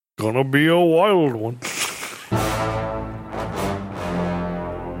Gonna be a wild one.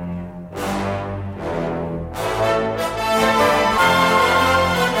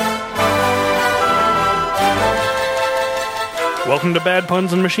 Welcome to Bad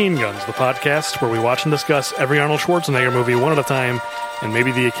Puns and Machine Guns, the podcast where we watch and discuss every Arnold Schwarzenegger movie one at a time, and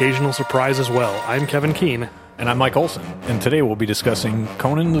maybe the occasional surprise as well. I'm Kevin Keene. And I'm Mike Olson, and today we'll be discussing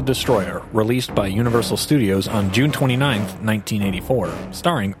Conan the Destroyer, released by Universal Studios on June 29th, 1984,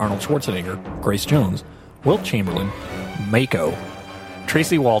 starring Arnold Schwarzenegger, Grace Jones, Wilt Chamberlain, Mako,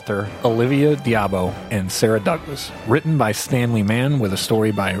 Tracy Walter, Olivia Diabo, and Sarah Douglas. Written by Stanley Mann with a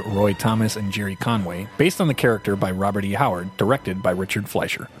story by Roy Thomas and Jerry Conway, based on the character by Robert E. Howard, directed by Richard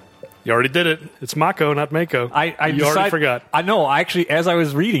Fleischer. You already did it. It's Mako, not Mako. You already forgot. I know. Actually, as I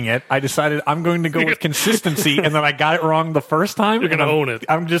was reading it, I decided I'm going to go with consistency, and then I got it wrong the first time. You're going to own it.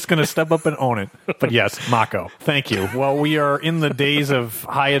 I'm just going to step up and own it. But yes, Mako. Thank you. Well, we are in the days of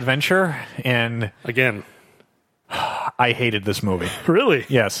high adventure, and again, I hated this movie. Really?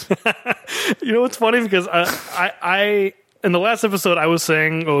 Yes. You know what's funny? Because I in the last episode, I was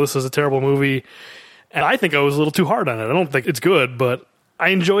saying, oh, this is a terrible movie, and I think I was a little too hard on it. I don't think it's good, but I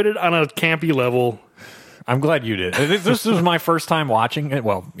enjoyed it on a campy level. I'm glad you did. This was my first time watching it.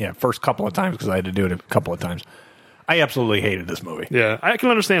 Well, yeah, first couple of times because I had to do it a couple of times. I absolutely hated this movie. Yeah, I can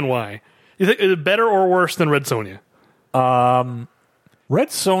understand why. You think is it better or worse than Red Sonja? Red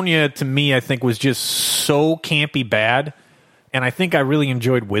Sonja, to me, I think was just so campy bad, and I think I really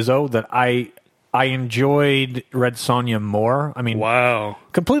enjoyed Wizzo that I enjoyed Red Sonja more. I mean, wow,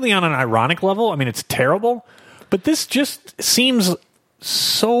 completely on an ironic level. I mean, it's terrible, but this just seems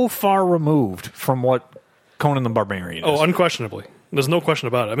so far removed from what Conan the Barbarian is. Oh, unquestionably. There's no question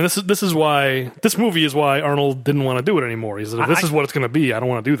about it. I mean, this is why this movie is why Arnold didn't want to do it anymore. He said, if this is what it's going to be, I don't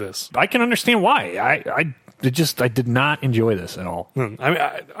want to do this. I can understand why. I did not enjoy this at all. I mean,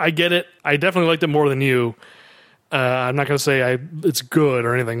 I get it. I definitely liked it more than you. I'm not going to say it's good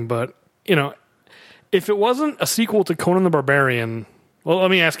or anything, but you know, if it wasn't a sequel to Conan the Barbarian. Well,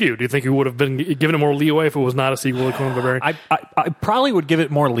 let me ask you, do you think you would have been given it more leeway if it was not a sequel to Conan the Barbarian? I probably would give it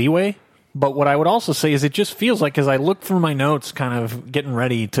more leeway, but what I would also say is it just feels like, as I look through my notes, kind of getting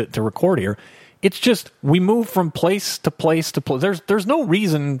ready to record here, it's just, we move from place to place to place. There's no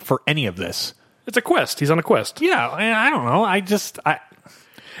reason for any of this. It's a quest. He's on a quest. Yeah, I don't know.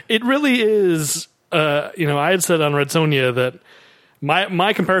 It really is, I had said on Red Sonja that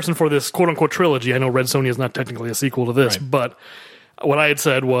my comparison for this quote-unquote trilogy, I know Red Sonja is not technically a sequel to this, right, but what I had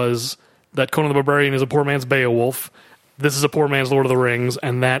said was that Conan the Barbarian is a poor man's Beowulf. This is a poor man's Lord of the Rings,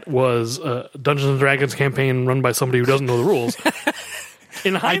 and that was a Dungeons & Dragons campaign run by somebody who doesn't know the rules.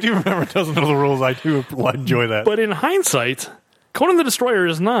 I do remember doesn't know the rules. I do enjoy that. But in hindsight, Conan the Destroyer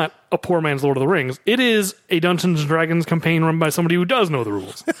is not a poor man's Lord of the Rings. It is a Dungeons & Dragons campaign run by somebody who does know the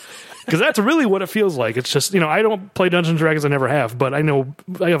rules. Because that's really what it feels like. It's just, I don't play Dungeons & Dragons, I never have, but I know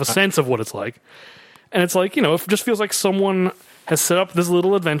I have a sense of what it's like. And it's like, it just feels like someone has set up this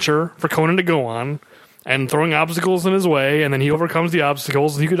little adventure for Conan to go on and throwing obstacles in his way, and then he overcomes the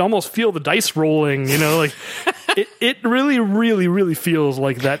obstacles, and you could almost feel the dice rolling, like it really, really, really feels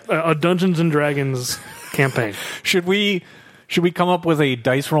like that, a Dungeons and Dragons campaign. Should we come up with a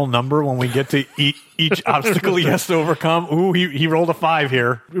dice roll number when we get to each obstacle he has to overcome? Ooh, he rolled a 5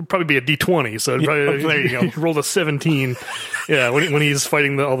 here. It would probably be a D20, so there you go. He rolled a 17. Yeah, when he's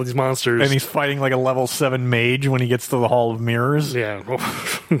fighting all of these monsters. And he's fighting like a level 7 mage when he gets to the Hall of Mirrors. Yeah.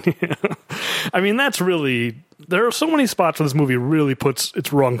 Yeah. I mean, that's really... There are so many spots where this movie really puts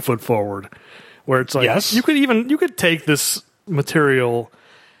its wrong foot forward. Where it's like, yes, you could take this material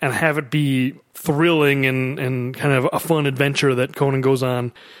and have it be thrilling and kind of a fun adventure that Conan goes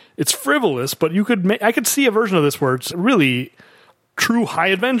on. It's frivolous, but I could see a version of this where it's really true high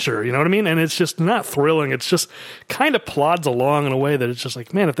adventure, you know what I mean? And it's just not thrilling. It's just kind of plods along in a way that it's just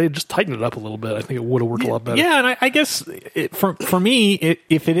like, man, if they just tightened it up a little bit, I think it would have worked a lot better. Yeah, and I guess for me,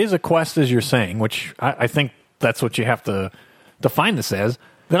 if it is a quest, as you're saying, which I think that's what you have to define this as,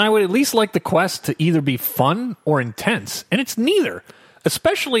 then I would at least like the quest to either be fun or intense. And it's neither.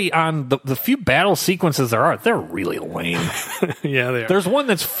 Especially on the few battle sequences they're really lame. Yeah, they are. There's one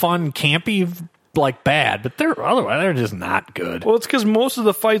that's fun, campy, like bad, but they're just not good. Well, it's because most of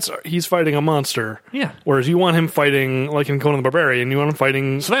the fights he's fighting a monster. Yeah. Whereas you want him fighting, like in Conan the Barbarian, you want him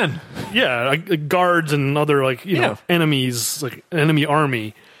fighting Sven. Yeah, like guards and other enemies, like an enemy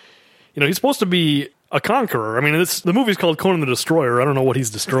army. He's supposed to be a conqueror. I mean, the movie's called Conan the Destroyer. I don't know what he's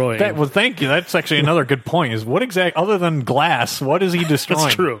destroying. Well, thank you. That's actually another good point. Is what other than glass? What is he destroying?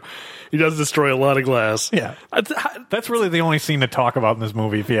 That's true. He does destroy a lot of glass. Yeah, that's really the only scene to talk about in this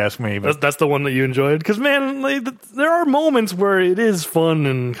movie, if you ask me. But that's the one that you enjoyed, because man, like, there are moments where it is fun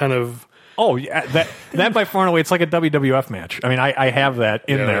and kind of. Oh yeah, that by far and away, it's like a WWF match. I mean, I have that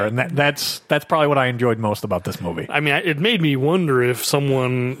in there, and that's probably what I enjoyed most about this movie. I mean, it made me wonder if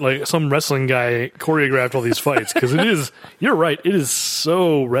someone, like some wrestling guy, choreographed all these fights, because it is. You're right. It is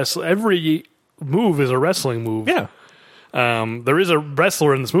so wrestling. Every move is a wrestling move. Yeah. There is a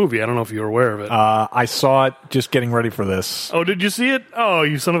wrestler in this movie. I don't know if you're aware of it. I saw it just getting ready for this. Oh, did you see it? Oh,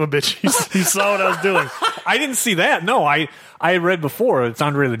 you son of a bitch! You saw what I was doing. I didn't see that. No, I had read before. It's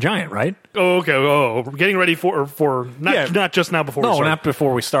Andre the Giant, right? Oh, okay. Oh, getting ready for not just now before. No, we started. not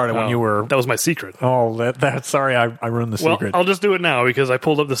before we started. When you were. That was my secret. Oh, that. Sorry, I ruined the secret. I'll just do it now because I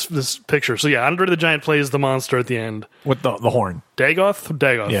pulled up this picture. So yeah, Andre the Giant plays the monster at the end with the horn.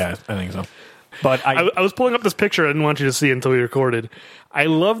 Dagoth. Yeah, I think so. But I was pulling up this picture I didn't want you to see until we recorded. I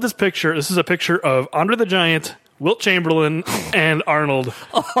love this picture. This is a picture of Andre the Giant, Wilt Chamberlain, and Arnold.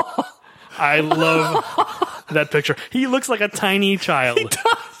 I love that picture. He looks like a tiny child. He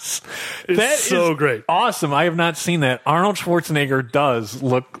does. It's so great. Awesome. I have not seen that. Arnold Schwarzenegger does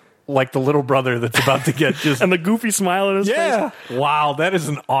look like the little brother that's about to get just... and the goofy smile on his face. Wow, that is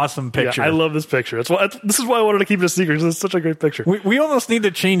an awesome picture. Yeah, I love this picture. This is why I wanted to keep it a secret, because it's such a great picture. We almost need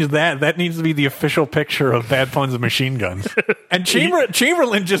to change that. That needs to be the official picture of Bad Puns and Machine Guns. And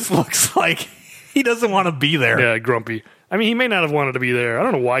Chamberlain just looks like he doesn't want to be there. Yeah, grumpy. I mean, he may not have wanted to be there. I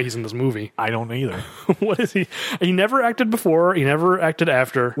don't know why he's in this movie. I don't either. What is he? He never acted before. He never acted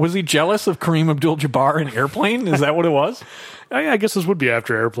after. Was he jealous of Kareem Abdul-Jabbar in Airplane? Is that what it was? I guess this would be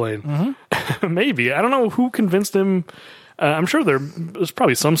after Airplane. Mm-hmm. Maybe. I don't know who convinced him. I'm sure there's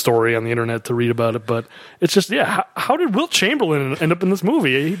probably some story on the internet to read about it, but it's just, how did Wilt Chamberlain end up in this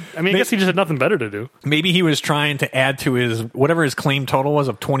movie? I guess he just had nothing better to do. Maybe he was trying to add to whatever his claim total was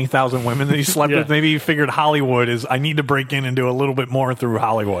of 20,000 women that he slept with. Maybe he figured Hollywood I need to break in and do a little bit more through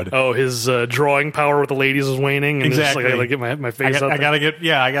Hollywood. Oh, his drawing power with the ladies is waning. And exactly. I gotta get my face out there.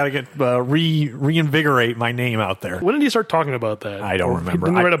 I gotta get reinvigorate my name out there. When did he start talking about that? I don't remember.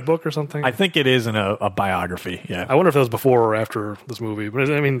 Didn't he write a book or something? I think it is in a biography. Yeah. I wonder if that was before or after this movie, but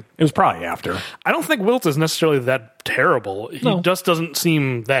I mean, it was probably after. I don't think Wilt is necessarily that terrible. He just doesn't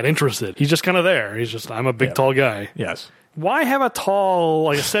seem that interested. He's just kind of there. He's just, I'm a big tall guy. Yes. Why have a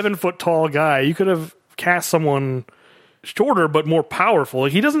 7-foot tall guy? You could have cast someone shorter but more powerful.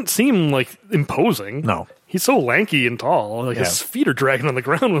 He doesn't seem like imposing. No. He's so lanky and tall. His feet are dragging on the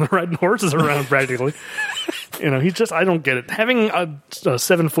ground when they're riding horses around practically. He's just, I don't get it. Having a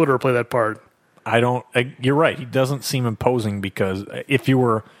 7-footer play that part. You're right. He doesn't seem imposing, because if you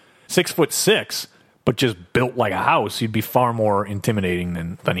were 6'6", but just built like a house, you'd be far more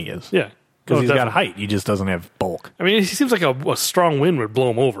intimidating than he is. Yeah. Because he's got height. He just doesn't have bulk. I mean, he seems like a strong wind would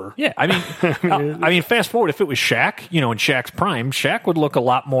blow him over. Yeah. I mean, fast forward, if it was Shaq, in Shaq's prime, Shaq would look a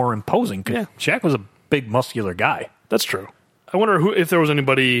lot more imposing, because Shaq was a big, muscular guy. That's true. I wonder if there was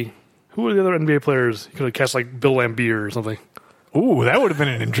anybody, who were the other NBA players? He could have cast like Bill Laimbeer or something. Ooh, that would have been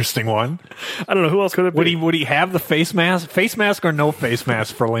an interesting one. I don't know, who else could it be? Would he have the face mask? Face mask or no face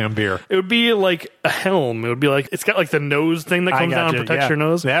mask for Laimbeer? It would be like a helm. It would be like, it's got like the nose thing that comes down and protects your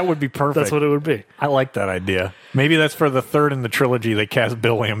nose. That would be perfect. That's what it would be. I like that idea. Maybe that's for the third in the trilogy. They cast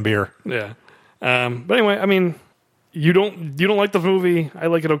Bill Laimbeer. Yeah. But anyway, I mean, you don't like the movie. I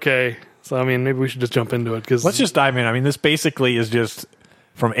like it okay. So I mean, maybe we should just jump into it. Let's just dive in. I mean, this basically is just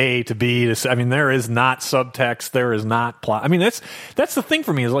from A to B to C. I mean, there is not subtext. There is not plot. I mean, that's the thing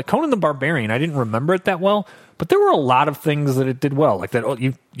for me, is like Conan the Barbarian. I didn't remember it that well, but there were a lot of things that it did well. Like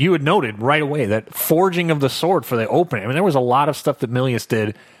that, you had noted right away, that forging of the sword for the opening. I mean, there was a lot of stuff that Milius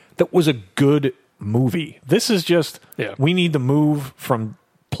did that was a good movie. This is just, we need to move from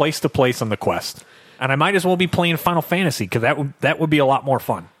place to place on the quest. And I might as well be playing Final Fantasy, because that would be a lot more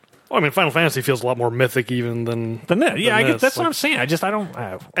fun. Well, I mean, Final Fantasy feels a lot more mythic even than that. Yeah, I guess that's what I'm saying. I don't.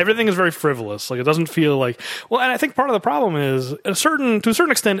 Everything is very frivolous. Like, it doesn't feel like. Well, and I think part of the problem is to a certain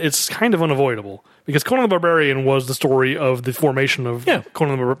extent, it's kind of unavoidable, because Conan the Barbarian was the story of the formation of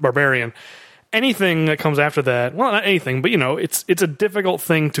Conan the Barbarian. Anything that comes after that, well, not anything, but it's a difficult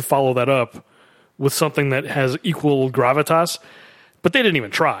thing to follow that up with something that has equal gravitas. But they didn't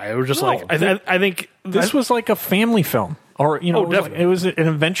even try. It was just I think this was like a family film. Or, it was an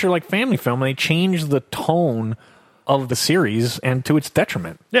adventure-like family film, and they changed the tone of the series, and to its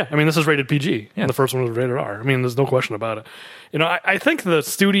detriment. Yeah, I mean, this is rated PG, and the first one was rated R. I mean, there's no question about it. I think the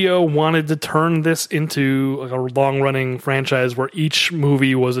studio wanted to turn this into like a long-running franchise where each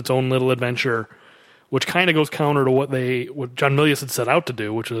movie was its own little adventure, which kind of goes counter to what John Milius had set out to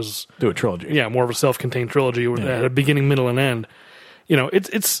do, which is Do a trilogy. yeah, more of a self-contained trilogy that had a beginning, middle, and end. You know,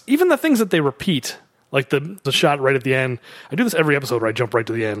 it's even the things that they repeat, like the shot right at the end. I do this every episode where I jump right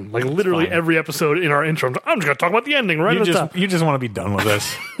to the end. Like literally every episode in our intro, I'm just going to talk about the ending right at the top. You just want to be done with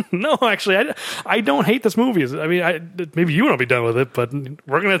this. No, actually, I don't hate this movie. I mean, maybe you won't be done with it, but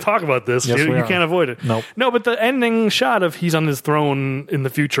we're going to talk about this. Yes, you we are. can't avoid it. Nope. No, but the ending shot of he's on his throne in the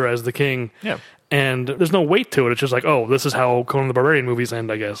future as the king. Yeah. And there's no weight to it. It's just like, oh, this is how Conan the Barbarian movies end,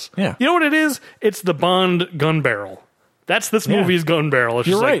 I guess. Yeah. You know what it is? It's the Bond gun barrel. That's this movie's gun barrel. It's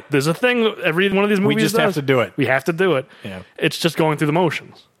You're just right. like, there's a thing every one of these movies We just have does. to do it. We have to do it. Yeah. It's just going through the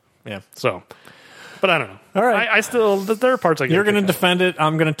motions. Yeah. So, but I don't know. All right. I still, there are parts I get. You're going to kicked out. defend it.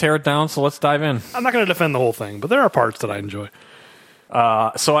 I'm going to tear it down. So let's dive in. I'm not going to defend the whole thing, but there are parts that I enjoy.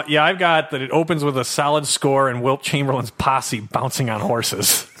 So yeah, I've got that it opens with a solid score and Wilt Chamberlain's posse bouncing on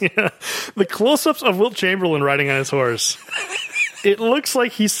horses. The close-ups of Wilt Chamberlain riding on his horse. It looks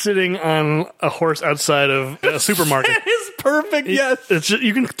like he's sitting on a horse outside of a supermarket. That is perfect. Yes. It's just,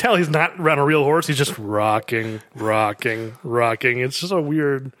 you can tell he's not on a real horse. He's just rocking. It's just a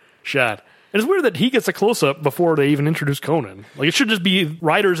weird shot. And it's weird that he gets a close-up before they even introduce Conan. Like, it should just be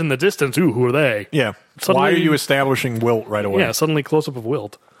riders in the distance. Ooh, who are they? Yeah. Suddenly- Why are you establishing Wilt right away? Yeah, suddenly close-up of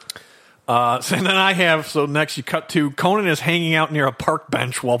Wilt. So then next you cut to Conan is hanging out near a park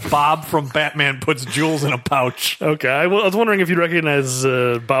bench while Bob from Batman puts jewels in a pouch. Okay, I was wondering if you'd recognize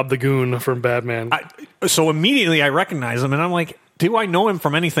Bob the Goon from Batman. So immediately I recognize him and I'm like, do I know him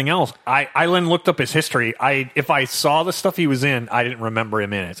from anything else? I then looked up his history. If I saw the stuff he was in, I didn't remember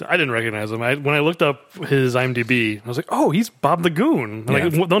him in it. I didn't recognize him. When I looked up his IMDb, I was like, "Oh, he's Bob the Goon."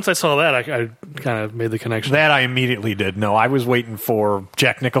 And like, once I saw that, I kind of made the connection. That I immediately did. No, I was waiting for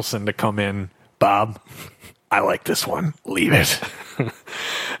Jack Nicholson to come in. Bob, I like this one. Leave it.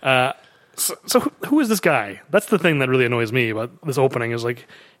 So who is this guy? That's the thing that really annoys me about this opening. Is like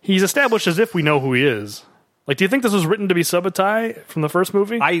he's established as if we know who he is. Like, do you think this was written to be Subotai from the first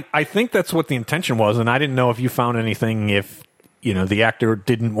movie? I think that's what the intention was, and I didn't know if you found anything if the actor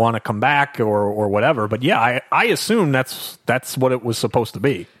didn't want to come back or whatever. But yeah, I assume that's what it was supposed to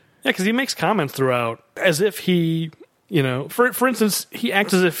be. Yeah, because he makes comments throughout as if he, for instance, he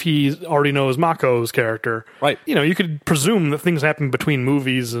acts as if he already knows Mako's character. Right. You could presume that things happen between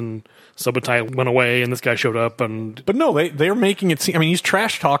movies and Subotai went away and this guy showed up and. But no, they're making it seem. I mean, he's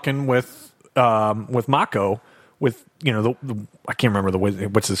trash talking with Mako. With I can't remember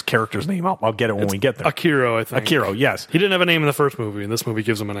what's his character's name. I'll get it when we get there. Akiro, I think. Akiro, yes. He didn't have a name in the first movie, and this movie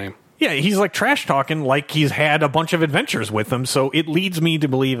gives him a name. Yeah, he's like trash talking like he's had a bunch of adventures with him. So it leads me to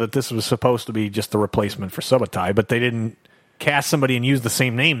believe that this was supposed to be just the replacement for Subotai, but they didn't cast somebody and use the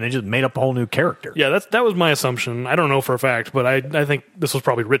same name. They just made up a whole new character. Yeah, that was my assumption. I don't know for a fact, but I think this was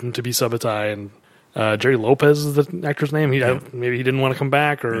probably written to be Subotai, and Jerry Lopez is the actor's name. Maybe he didn't want to come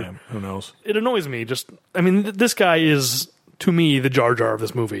back, or who knows? It annoys me. This guy is, to me, the Jar Jar of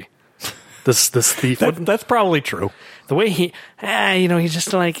this movie. This thief. That's probably true. The way he's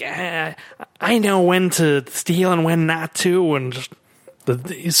just like, I know when to steal and when not to, and just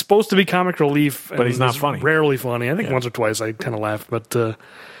he's supposed to be comic relief, but he's not funny. Rarely funny. I think once or twice I kind of laughed, but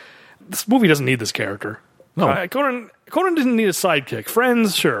this movie doesn't need this character. No, Conan didn't need a sidekick.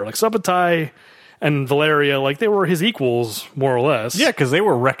 Friends, sure, like Subotai and Valeria, like they were his equals, more or less. Yeah, because they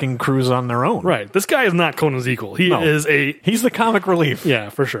were wrecking crews on their own. Right. This guy is not Conan's equal. He's the comic relief. Yeah,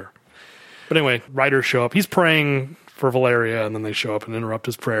 for sure. But anyway, writers show up. He's praying for Valeria, and then they show up and interrupt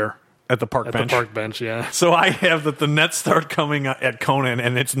his prayer. At the park bench. The park bench, yeah. So I have that the Nets start coming at Conan,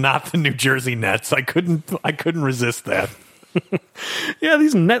 and it's not the New Jersey Nets. I couldn't resist that. Yeah,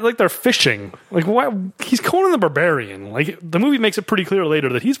 these net like they're fishing. Like, why? He's Conan the Barbarian. Like, the movie makes it pretty clear later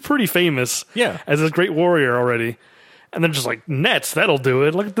that he's pretty famous. Yeah. As this great warrior already. And they're just like, nets, that'll do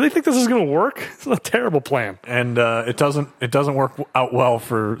it. Like, do they think this is going to work? It's a terrible plan. And it doesn't work out well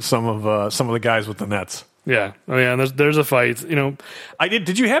for some of the guys with the nets. Yeah. Oh yeah. And there's a fight.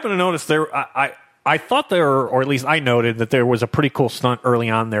 Did you happen to notice there? I thought there, or at least I noted that there was a pretty cool stunt early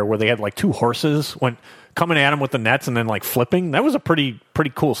on there where they had like two horses coming at him with the nets and then like flipping. That was a pretty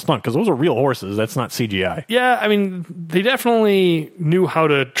cool stunt because those are real horses. That's not CGI. Yeah, I mean, they definitely knew how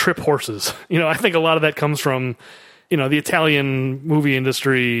to trip horses. I think a lot of that comes from, the Italian movie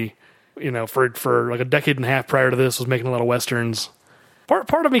industry. For like a decade and a half prior to this, was making a lot of westerns.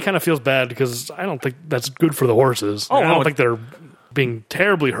 Part of me kind of feels bad because I don't think that's good for the horses. I don't think they're being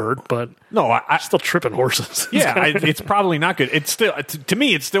terribly hurt, but no, I'm still tripping horses. Yeah, it's probably not good. It's still, to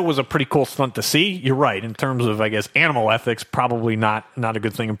me, it still was a pretty cool stunt to see. You're right. In terms of, I guess, animal ethics, probably not a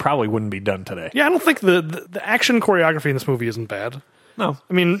good thing and probably wouldn't be done today. Yeah, I don't think the action choreography in this movie isn't bad. No.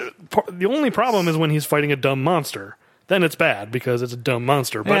 I mean, the only problem is when he's fighting a dumb monster. Then it's bad because it's a dumb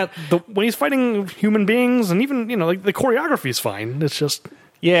monster. But when he's fighting human beings, and even like the choreography is fine. It's just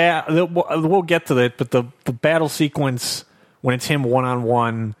we'll get to that. But the battle sequence when it's him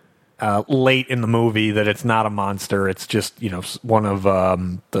one-on-one late in the movie, that it's not a monster. It's just one of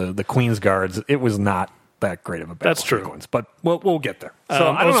the Queen's guards. It was not that great of a battle sequence. But we'll get there.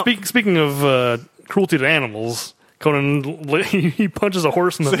 So I don't know. Speaking of cruelty to animals, Conan he punches a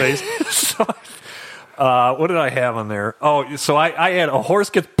horse in the face. What did I have on there? Oh, so I had a horse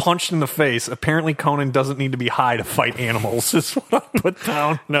gets punched in the face. Apparently, Conan doesn't need to be high to fight animals. Is what I put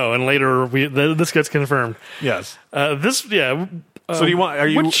down. No, and later this gets confirmed. Yes. So do you want? Are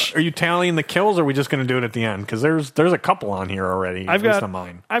you tallying the kills, or are we just going to do it at the end? Because there's a couple on here already. I've got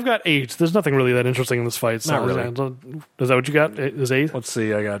mine. I've got 8. There's nothing really that interesting in this fight. So not really. Is that what you got? Is 8? Let's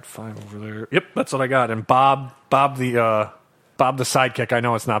see. I got 5 over there. Yep, that's what I got. And Bob the sidekick. I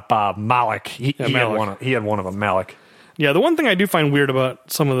know it's not Bob. Malik. He had one of them. Malik. Yeah, the one thing I do find weird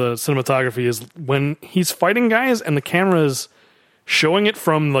about some of the cinematography is when he's fighting guys and the camera is showing it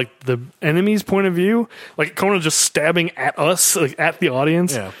from like the enemy's point of view, like Conan's just stabbing at us, like at the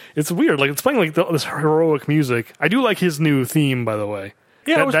audience. Yeah. It's weird. Like it's playing like this heroic music. I do like his new theme, by the way.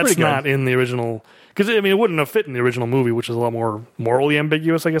 Yeah, that's not in the original. Because it wouldn't have fit in the original movie, which is a lot more morally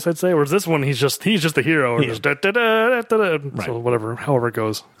ambiguous, I guess I'd say. Whereas this one, he's just the hero, and just Right. So however it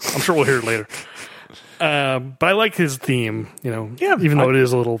goes. I'm sure we'll hear it later. But I like his theme, even though it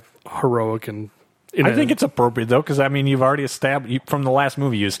is a little heroic and. I think it's appropriate though, because you've already established from the last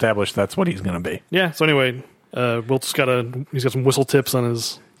movie. You established that's what he's going to be. Yeah. So anyway, Wilt's he's got some whistle tips on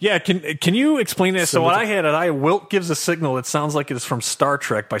his. Yeah, can you explain that? So what I had Wilt gives a signal that sounds like it's from Star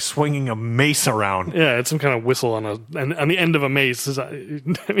Trek by swinging a mace around. Yeah, it's some kind of whistle on the end of a mace.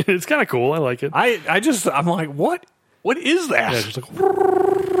 It's kind of cool. I like it. I'm like, what is that? Yeah, just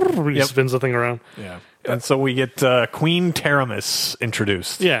like he spins the thing around. Yeah, and so we get Queen Taramis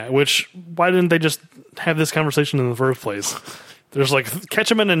introduced. Yeah, why didn't they just have this conversation in the first place? There's like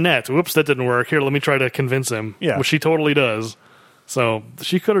catch him in a net. Whoops, that didn't work. Here, let me try to convince him. Yeah, which she totally does. So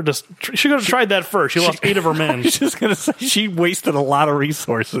she could have tried that first. She lost 8 of her men. I was just gonna say she wasted a lot of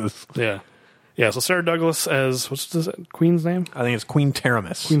resources. Yeah. So Sarah Douglas as what's this Queen's name? I think it's Queen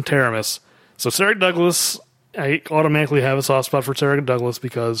Taramis. Queen Taramis. So Sarah Douglas, I automatically have a soft spot for Sarah Douglas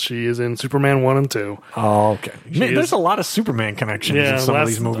because she is in Superman 1 and 2. Oh, okay. There's a lot of Superman connections in some of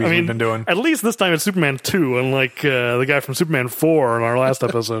these movies we've been doing. At least this time it's Superman 2, unlike the guy from Superman 4 in our last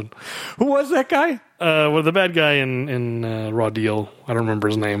episode. Who was that guy? The bad guy in Raw Deal. I don't remember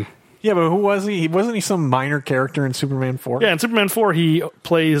his name. Yeah, but who was he? Wasn't he some minor character in Superman 4? Yeah, in Superman 4 he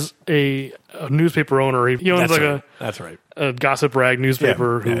plays a newspaper owner. He owns That's right. A gossip rag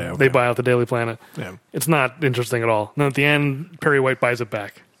newspaper they buy out the Daily Planet. Yeah. It's not interesting at all. And at the end, Perry White buys it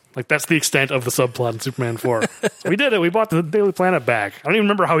back. Like, that's the extent of the subplot in Superman 4. We did it. We bought the Daily Planet back. I don't even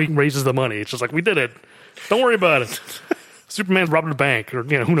remember how he raises the money. It's just like, we did it. Don't worry about it. Superman's robbing a bank, or,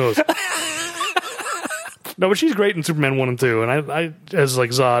 who knows. No, but she's great in Superman 1 and 2, and I as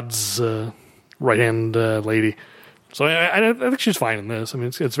like Zod's right-hand lady. So I think she's fine in this.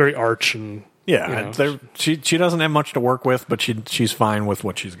 It's very arch and... Yeah, she doesn't have much to work with, but she's fine with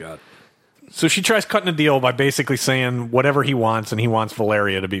what she's got. So she tries cutting a deal by basically saying whatever he wants, and he wants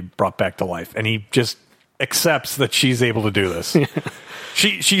Valeria to be brought back to life. And he just accepts that she's able to do this.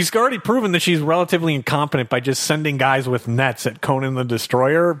 She's already proven that she's relatively incompetent by just sending guys with nets at Conan the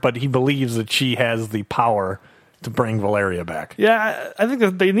Destroyer, but he believes that she has the power to bring Valeria back. Yeah, I think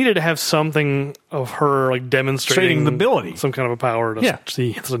that they needed to have something of her like demonstrating the ability, some kind of a power to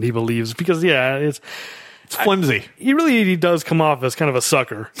see what he believes. Because it's flimsy. He does come off as kind of a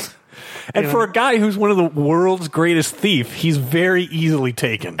sucker. And for a guy who's one of the world's greatest thief, he's very easily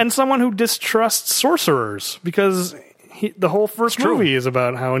taken. And someone who distrusts sorcerers, because the whole first movie is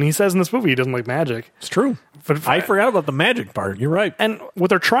about how, and he says in this movie he doesn't like magic. It's true. But I forgot about the magic part. You're right. And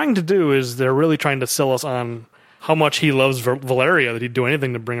what they're trying to do is they're really trying to sell us on how much he loves Valeria, that he'd do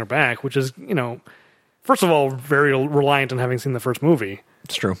anything to bring her back, which is, first of all, very reliant on having seen the first movie.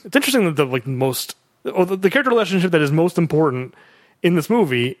 It's true. It's interesting that the character relationship that is most important in this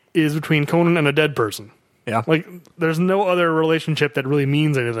movie is between Conan and a dead person. Yeah. Like, there's no other relationship that really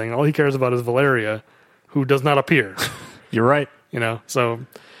means anything. All he cares about is Valeria, who does not appear. You're right. So,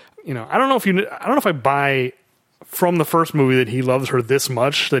 I don't know if I buy from the first movie that he loves her this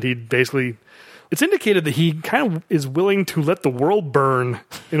much, that he basically, it's indicated that he kind of is willing to let the world burn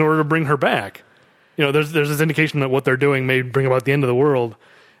in order to bring her back. There's this indication that what they're doing may bring about the end of the world.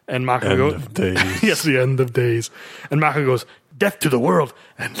 And Mako End goes, of days. yes, the end of days. And Mako goes, death to the world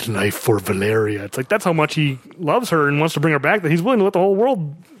and life for Valeria. It's like, that's how much he loves her and wants to bring her back, that he's willing to let the whole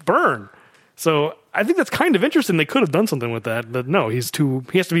world burn. So I think that's kind of interesting. They could have done something with that, but no, he has to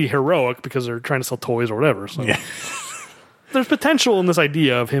be heroic because they're trying to sell toys or whatever. So Yeah. there's potential in this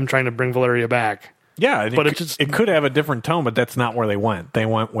idea of him trying to bring Valeria back. Yeah, But it could have a different tone, but that's not where they went. They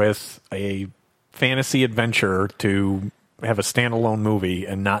went with a fantasy adventure to have a standalone movie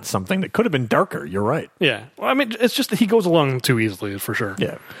and not something that could have been darker. You're right. Yeah. Well, I mean, it's just that he goes along too easily, for sure.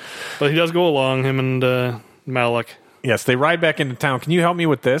 Yeah. But he does go along, him and Malik. Yes, they ride back into town. Can you help me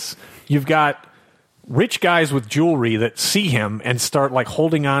with this? You've got rich guys with jewelry that see him and start like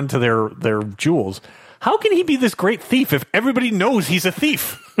holding on to their jewels. How can he be this great thief if everybody knows he's a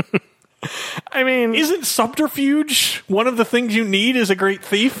thief? I mean, Isn't subterfuge one of the things you need as a great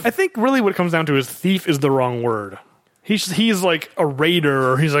thief? I think really what it comes down to is thief is the wrong word. He's like a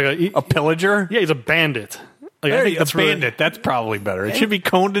raider, or he's like A pillager? yeah, he's a bandit. Like, I There, think that's a bandit. That's probably better. It should be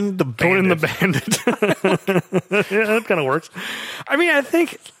Conan the Bandit. Conan the Bandit. Yeah, that kind of works. I mean, I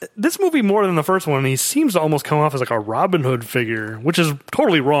think this movie, more than the first one, he seems to almost come off as like a Robin Hood figure, which is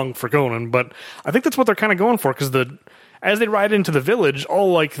totally wrong for Conan, but I think that's what they're kind of going for, because as they ride into the village,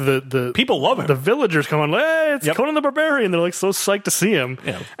 all like the People love him. the villagers come on, hey, it's Yep. Conan the Barbarian. They're like so psyched to see him.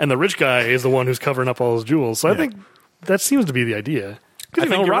 Yeah. And the rich guy is the one who's covering up all his jewels. So I Yeah. think that seems to be the idea. I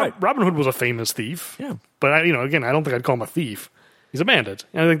think you're right. Robin Hood was a famous thief. Yeah. But again, I don't think I'd call him a thief. He's a bandit.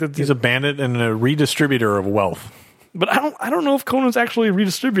 And I think that He's a bandit and a redistributor of wealth. but I don't know if Conan's actually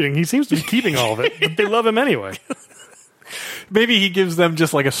redistributing. He seems to be keeping all of it, but they love him anyway. Maybe he gives them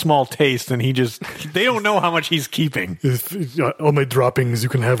just like a small taste and they don't know how much he's keeping. All my droppings, you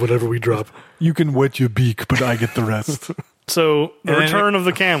can have whatever we drop. You can wet your beak, but I get the rest. So the And return of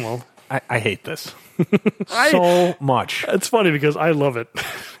the camel. I hate this so much. It's funny because I love it.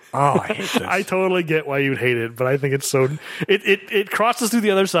 Oh, I hate this. I totally get why you'd hate it, but I think it's so it crosses through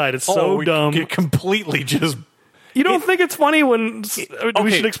the other side. It's so we dumb. get completely just. You don't think it's funny when we okay.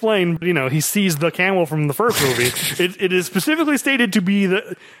 should explain? He sees the camel from the first movie. it is specifically stated to be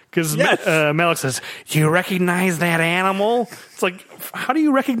because Yes. Malik says, "Do you recognize that animal?" It's like, how do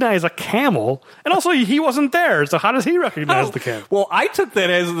you recognize a camel? And also, he wasn't there, so how does he recognize the camel? Well, I took that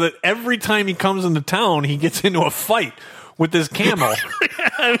as that every time he comes into town, he gets into a fight with this camel.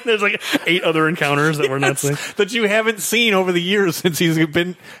 And there's like 8 other encounters that we're not seeing. that you haven't seen over the years since he's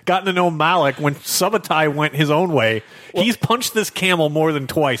gotten to know Malik. When Subutai went his own way, he's punched this camel more than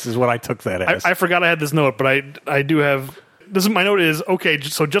twice, is what I took that as. I forgot I had this note, but I do have. This is my note is okay.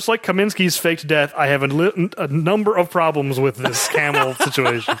 So just like Kaminsky's faked death, I have a number of problems with this camel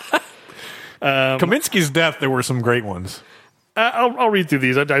situation. Kaminsky's death, there were some great ones. I'll read through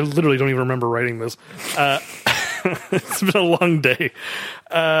these. I literally don't even remember writing this. It's been a long day.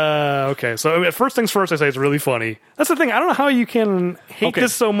 Okay, so first things first, I say it's really funny. That's the thing. I don't know how you can hate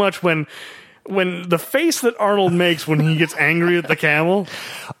this so much when the face that Arnold makes when he gets angry at the camel.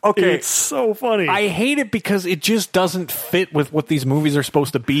 Okay. It's so funny. I hate it because it just doesn't fit with what these movies are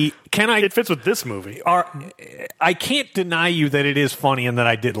supposed to be. It fits with this movie. I can't deny you that it is funny and that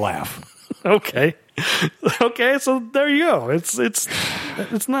I did laugh. Okay. Okay, so there you go.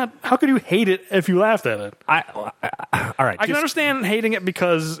 It's not. How could you hate it if you laughed at it? All right. I can understand hating it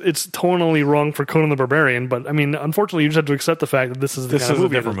because it's tonally wrong for Conan the Barbarian, but I mean, unfortunately, you just have to accept the fact that this is This kind is of a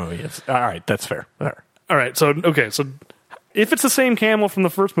movie. different movie. All right, that's fair. All right, so if it's the same camel from the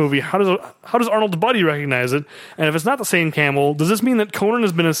first movie, how does Arnold's buddy recognize it? And if it's not the same camel, does this mean that Conan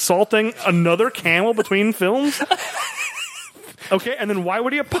has been assaulting another camel between films? Okay, and then why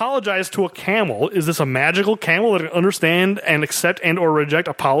would he apologize to a camel? Is this a magical camel that can understand and accept and or reject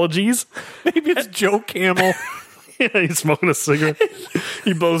apologies? Maybe it's Joe Camel. Yeah, he's smoking a cigarette.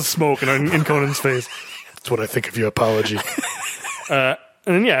 He blows smoke in Conan's face. That's what I think of your apology. And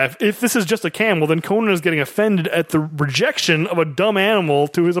then, yeah, if this is just a camel, then Conan is getting offended at the rejection of a dumb animal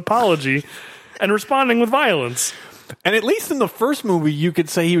to his apology and responding with violence. And at least in the first movie, you could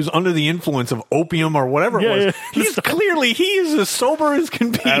say he was under the influence of opium or whatever it was. Yeah. He is as sober as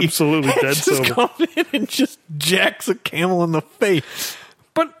can be. Absolutely And dead just sober. comes in and just jacks a camel in the face.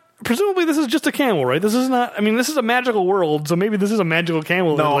 But presumably this is just a camel, right? This is not. I mean, this is a magical world, so maybe this is a magical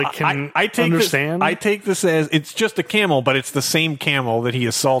camel that can I take understand. I take this as it's just a camel, but it's the same camel that he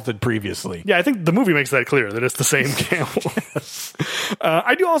assaulted previously. Yeah, I think the movie makes that clear that it's the same camel.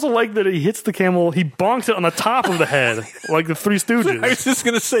 I do also like that he hits the camel. He bonks it on the top of the head, like the Three I Stooges. was just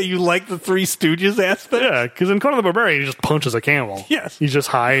going to say, you like the Three Stooges aspect? Yeah, because in Conan the Barbarian, he just punches a camel. Yes. He's just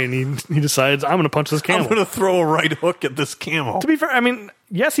high, and he decides, I'm going to punch this I'm camel. going to throw a right hook at this camel. To be fair, I mean,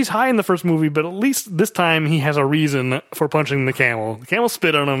 yes, he's high in the first movie, but at least this time he has a reason for punching the camel. The camel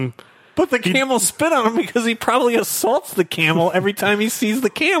spit on him. But the camel spit on him because he probably assaults the camel every time he sees the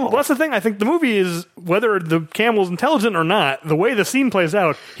camel. Well, that's the thing. I think the movie is, whether the camel's intelligent or not, the way the scene plays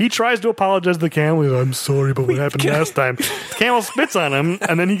out, he tries to apologize to the camel. He's like, I'm sorry about what happened last time. The camel spits on him,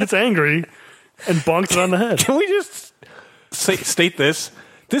 and then he gets angry and bonks it on the head. Can we just state this?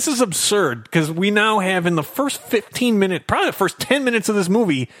 This is absurd because we now have in the first 15 minutes, probably the first 10 minutes of this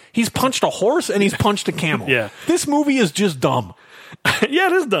movie, he's punched a horse and he's punched a camel. Yeah. This movie is just dumb. Yeah,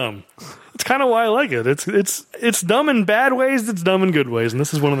 it is dumb. It's kind of why I like it. It's dumb in bad ways. It's dumb in good ways, and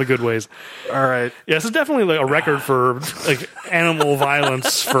this is one of the good ways. All right. Yeah, this is definitely like a record for like animal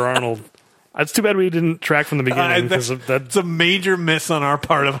violence for Arnold. It's too bad we didn't track from the beginning. That's a major miss on our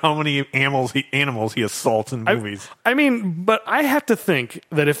part of how many animals he assaults in movies. I mean, but I have to think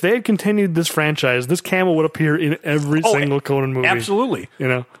that if they had continued this franchise, this camel would appear in every single Conan movie. Absolutely. You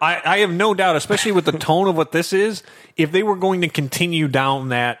know, I have no doubt, especially with the tone of what this is, if they were going to continue down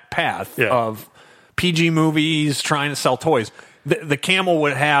that path of PG movies trying to sell toys, the camel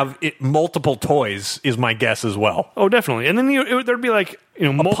would have multiple toys, is my guess as well. Oh, definitely. And then there'd be like,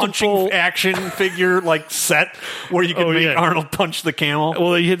 multiple punching action figure like set where you can make Arnold punch the camel.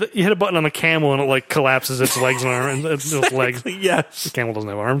 Well, you hit a button on the camel and it like collapses its legs and arms. Its legs. Yes, the camel doesn't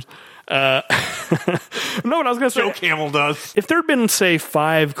have arms. No, what I was going to say, Joe Camel does. If there'd been, say,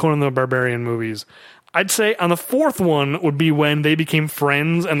 5 Conan the Barbarian movies, I'd say on the 4th one would be when they became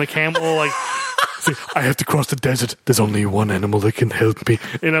friends and the camel like. I have to cross the desert. There's only one animal that can help me.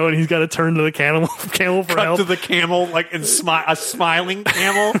 And he's got to turn to the camel for help. To the camel, like a smiling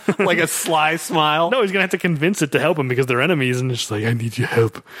camel, like a sly smile. No, he's going to have to convince it to help him because they're enemies, and it's like, I need your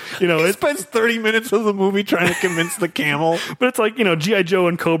help. He spends 30 minutes of the movie trying to convince the camel. But it's like, G.I. Joe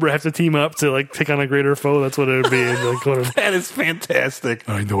and Cobra have to team up to like take on a greater foe. That's what it would be. That is fantastic.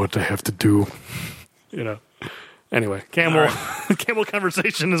 I know what I have to do. Anyway, camel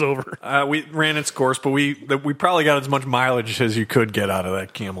conversation is over. We ran its course, but we probably got as much mileage as you could get out of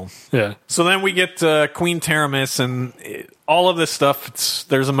that camel. Yeah. So then we get Queen Taramis and all of this stuff.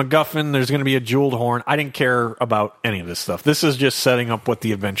 There's a MacGuffin. There's going to be a jeweled horn. I didn't care about any of this stuff. This is just setting up what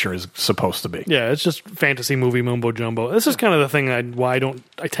the adventure is supposed to be. Yeah, it's just fantasy movie mumbo jumbo. This is kind of the thing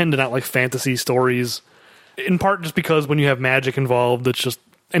I tend to not like fantasy stories. In part just because when you have magic involved, it's just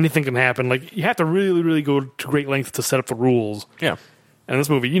anything can happen. Like, you have to really, really go to great lengths to set up the rules. Yeah. And in this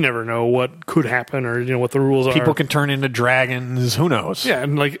movie, you never know what could happen or, what the rules are. People can turn into dragons. Who knows? Yeah,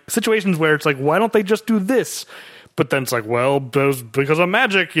 and, like, situations where it's like, why don't they just do this? But then it's like, well, because of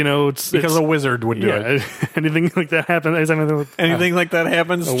magic, it's... Because a wizard would do it. Anything like that happens... Anything like that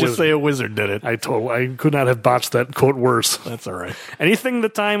happens, just say a wizard did it. I could not have botched that quote worse. That's all right. Anything the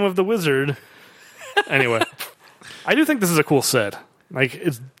time of the wizard... Anyway, I do think this is a cool set. Like,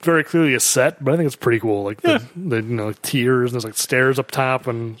 it's very clearly a set, but I think it's pretty cool. Like, the tiers, and there's like stairs up top,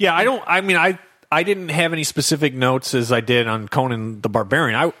 and yeah, I didn't have any specific notes as I did on Conan the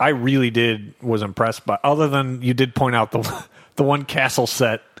Barbarian. I really was impressed by. Other than you did point out the one castle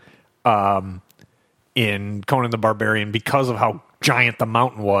set in Conan the Barbarian, because of how giant the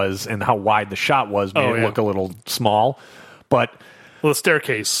mountain was and how wide the shot was, made it look a little small, but. Well, the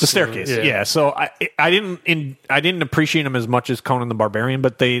staircase. Yeah. So I didn't appreciate them as much as Conan the Barbarian,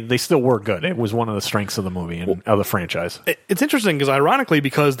 but they still were good. It was one of the strengths of the movie and of the franchise. It's interesting because, ironically,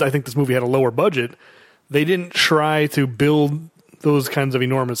 because I think this movie had a lower budget, they didn't try to build those kinds of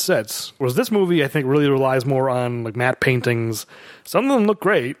enormous sets. Whereas this movie, I think, really relies more on like matte paintings. Some of them look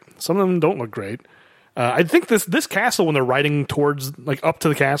great. Some of them don't look great. I think this castle, when they're riding towards, like, up to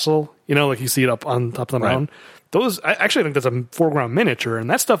the castle, like you see it up on top of the mountain. I actually think that's a foreground miniature, and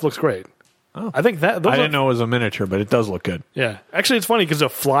that stuff looks great. Oh. I think that... I didn't know it was a miniature, but it does look good. Yeah. Actually, it's funny because a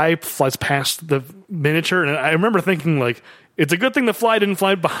fly flies past the miniature, and I remember thinking, like, it's a good thing the fly didn't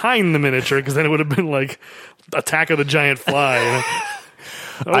fly behind the miniature, because then it would have been, like, Attack of the Giant Fly.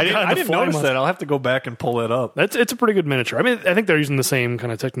 I didn't notice that. I'll have to go back and pull it up. It's a pretty good miniature. I mean, I think they're using the same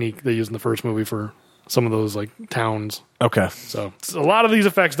kind of technique they used in the first movie for some of those, like, towns. Okay. So a lot of these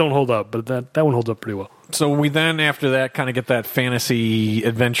effects don't hold up, but that one holds up pretty well. So we then, after that, kind of get that fantasy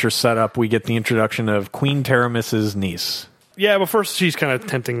adventure set up. We get the introduction of Queen Taramis's niece. Yeah, but first she's kind of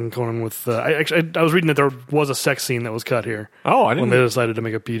tempting Conan with... I was reading that there was a sex scene that was cut here. Oh, I didn't... When they decided to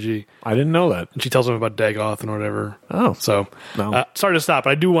make a PG. I didn't know that. And she tells him about Dagoth and whatever. Oh. So, no. Sorry to stop,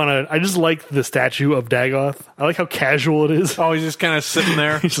 but I do want to... I just like the statue of Dagoth. I like how casual it is. Oh, he's just kind of sitting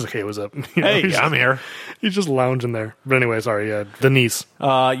there? He's just like, hey, what's up? Hey, I'm here. He's just lounging there. But anyway, sorry, the niece.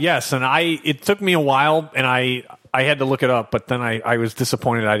 Yes, and it took me a while, and I had to look it up, but then I was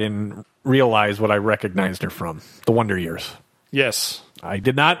disappointed I didn't realize what I recognized her from. The Wonder Years. Yes. I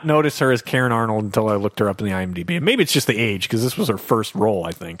did not notice her as Karen Arnold until I looked her up in the IMDb. And maybe it's just the age, because this was her first role,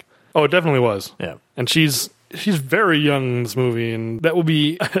 I think. Oh, it definitely was. Yeah. And she's very young in this movie, and that will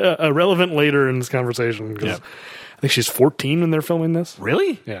be relevant later in this conversation. Yeah. I think she's 14 when they're filming this.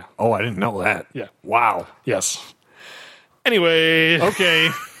 Really? Yeah. Oh, I didn't know that. Yeah. Wow. Yes. Anyway. Okay.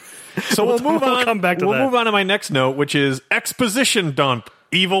 So we'll move on. We'll come back to we'll that. move on to my next note, which is exposition dump.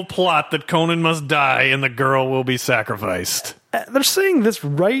 Evil plot that Conan must die and the girl will be sacrificed. They're saying this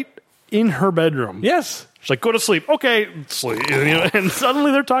right in her bedroom. Yes. She's like, go to sleep. Okay, sleep. And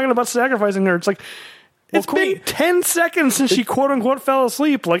suddenly they're talking about sacrificing her. It's like, it's Queen- been 10 seconds since she quote-unquote fell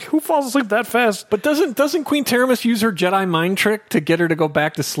asleep. Like, who falls asleep that fast? But doesn't Queen Teramis use her Jedi mind trick to get her to go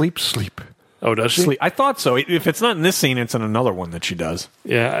back to sleep? Sleep. Oh, does she? Sleep. I thought so. If it's not in this scene, it's in another one that she does.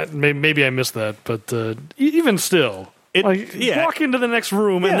 Yeah, maybe I missed that. But even still, walk into the next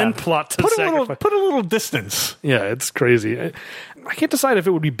room and then plot to put sacrifice. put a little distance. Yeah, it's crazy. I can't decide if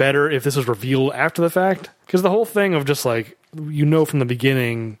it would be better if this was revealed after the fact. Because the whole thing of just like, from the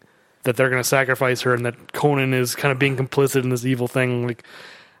beginning that they're going to sacrifice her and that Conan is kind of being complicit in this evil thing. Like,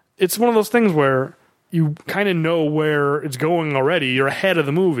 it's one of those things where you kind of know where it's going already. You're ahead of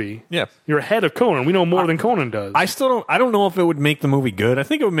the movie. Yeah. You're ahead of Conan. We know more than Conan does. I don't know if it would make the movie good. I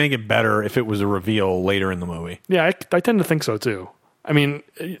think it would make it better if it was a reveal later in the movie. Yeah, I tend to think so too. I mean,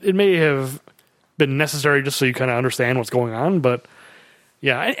 it may have been necessary just so you kind of understand what's going on, but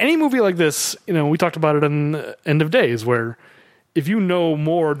yeah, any movie like this, we talked about it in End of Days, where if you know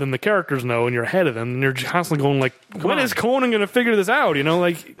more than the characters know and you're ahead of them, then you're constantly going like, when is Conan going to figure this out?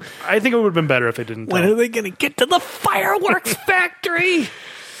 Like, I think it would have been better if they didn't. When are they going to get to the fireworks factory?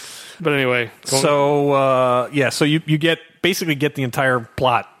 But anyway. So you basically get the entire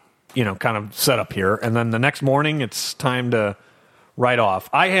plot, kind of set up here. And then the next morning, it's time to write off.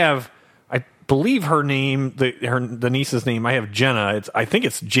 I believe her name, the niece's name, I have Jenna. I think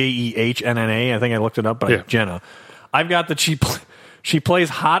it's JehnnA. I think I looked it up, but I have Jenna. I've got that she plays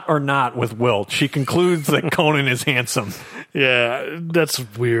hot or not with Wilt. She concludes that Conan is handsome. Yeah, that's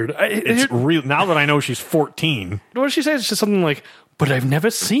weird. It's real. Now that I know she's 14. What she says is just something like, but I've never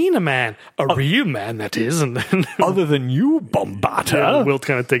seen a man, a real man, that is. And then other than you, Bombata. Wilt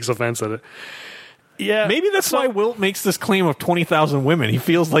kind of takes offense at it. Yeah, maybe that's why Wilt makes this claim of 20,000 women. He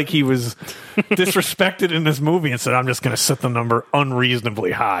feels like he was disrespected in this movie and said, I'm just going to set the number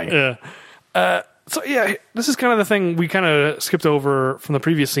unreasonably high. Yeah. So, yeah, this is kind of the thing we kind of skipped over from the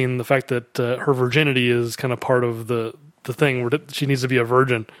previous scene, the fact that her virginity is kind of part of the thing where she needs to be a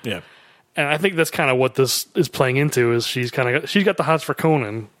virgin. Yeah. And I think that's kind of what this is playing into, is she's got the hots for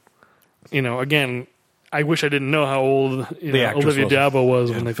Conan. Again, I wish I didn't know how old Olivia Diabo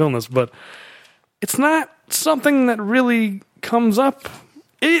was when they filmed this, but it's not something that really comes up.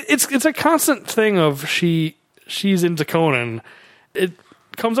 It's a constant thing of she's into Conan. It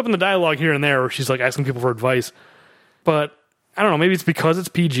comes up in the dialogue here and there where she's like asking people for advice, but I don't know, maybe it's because it's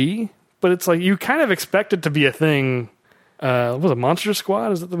PG, but it's like you kind of expect it to be a thing. Was it Monster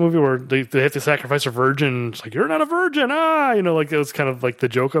Squad? Is that the movie where they have to sacrifice a virgin? It's like, you're not a virgin, like it was kind of like the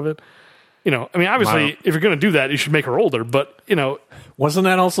joke of it. Obviously, if you're going to do that, you should make her older, but wasn't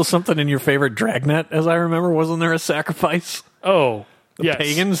that also something in your favorite Dragnet, as I remember? Wasn't there a sacrifice? Oh, yes.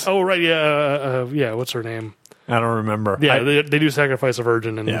 Pagans? Oh, right, yeah, what's her name? I don't remember. Yeah, they do sacrifice a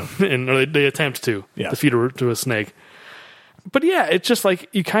virgin, or they attempt to feed her to a snake. But yeah, it's just like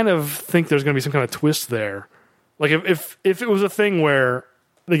you kind of think there's going to be some kind of twist there. Like if it was a thing where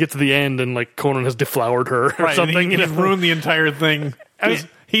they get to the end and like Conan has deflowered her or something, he's ruined the entire thing.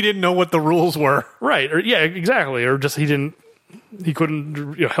 He didn't know what the rules were, right? Or exactly. Or just he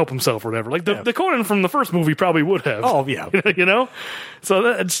couldn't help himself or whatever. Like the Conan from the first movie probably would have. Oh yeah, So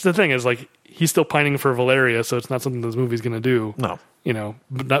that's the thing, is like he's still pining for Valeria, so it's not something this movie's going to do. No,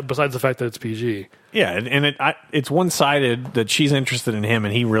 but not, besides the fact that it's PG. Yeah, and it's one-sided that she's interested in him,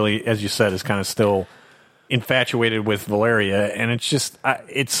 and he really, as you said, is kind of still infatuated with Valeria, and it's just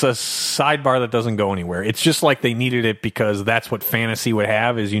it's a sidebar that doesn't go anywhere. It's just like they needed it because that's what fantasy would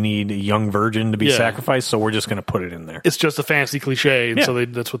have, is you need a young virgin to be sacrificed, so we're just going to put it in there. It's just a fantasy cliche, and so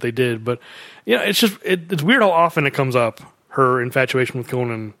that's what they did. But it's just it's weird how often it comes up, her infatuation with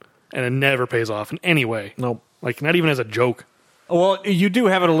Conan, and it never pays off in any way. Nope. Like not even as a joke. Well, you do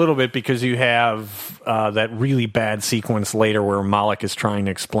have it a little bit because you have that really bad sequence later where Moloch is trying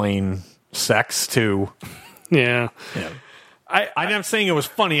to explain sex to. Yeah. I'm not saying it was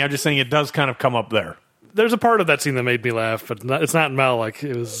funny. I'm just saying it does kind of come up there. There's a part of that scene that made me laugh, but it's not Malik.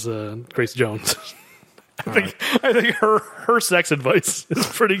 It was Grace Jones. I think her sex advice is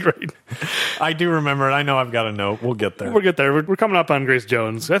pretty great. I do remember it. I know I've got a note. We'll get there. We'll get there. We're coming up on Grace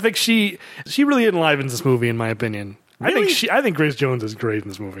Jones. I think she really enlivens this movie, in my opinion. Really? I think Grace Jones is great in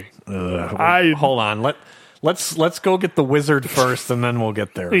this movie. Hold on. Let's go get the wizard first, and then we'll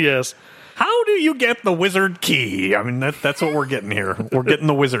get there. Yes. How do you get the wizard key? I mean, that's what we're getting here. We're getting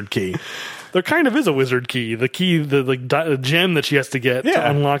the wizard key. There kind of is a wizard key. The key, the gem that she has to get to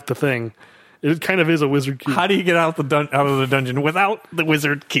unlock the thing. It kind of is a wizard key. How do you get out of the dungeon without the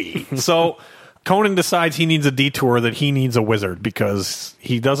wizard key? So Conan decides he needs a detour, that he needs a wizard because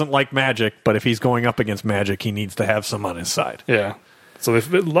he doesn't like magic, but if he's going up against magic, he needs to have some on his side. Yeah. So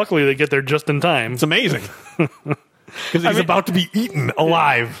luckily they get there just in time. It's amazing. Because he's about to be eaten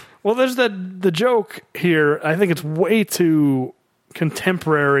alive. Well, there's the joke here. I think it's way too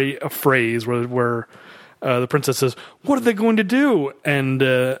contemporary a phrase where the princess says, "What are they going to do?"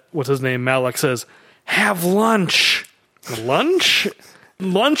 And what's his name? Malak says, "Have lunch." Lunch?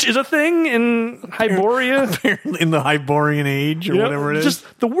 Lunch is a thing in Hyboria? Apparently in the Hyborian age or whatever it is.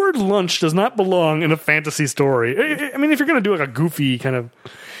 Just the word lunch does not belong in a fantasy story. I mean, if you're going to do like a goofy kind of,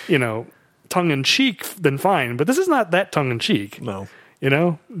 tongue-in-cheek, then fine. But this is not that tongue-in-cheek. No.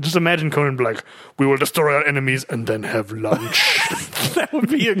 Just imagine Conan be like, "We will destroy our enemies and then have lunch." That would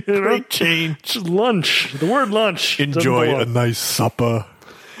be a great change. Just lunch. The word lunch. Enjoy a nice supper.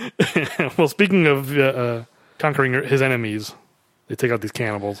 Well, speaking of conquering his enemies, they take out these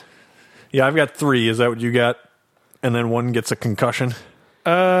cannibals. Yeah, I've got 3. Is that what you got? And then one gets a concussion?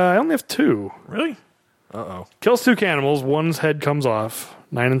 I only have 2. Really? Uh-oh. Kills 2 cannibals. One's head comes off.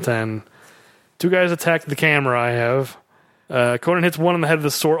 9 and 10. 2 guys attack the camera I have. Conan hits one on the head of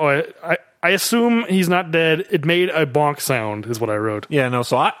the sword. Oh, I assume he's not dead. It made a bonk sound, is what I wrote. Yeah, no,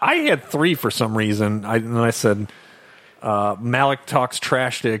 so I had 3 for some reason. I said Malak talks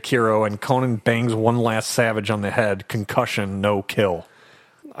trash to Akiro, and Conan bangs one last savage on the head. Concussion, no kill.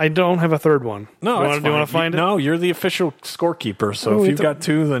 I don't have a third one. No, do you want to find it? No, you're the official scorekeeper, so if you've got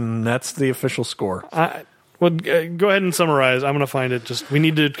 2, then that's the official score. Well, go ahead and summarize. I'm going to find it. We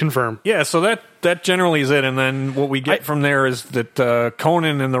need to confirm. Yeah, so that generally is it. And then what we get from there is that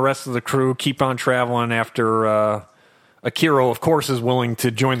Conan and the rest of the crew keep on traveling after Akiro, of course, is willing to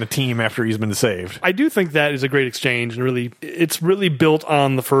join the team after he's been saved. I do think that is a great exchange, and it's really built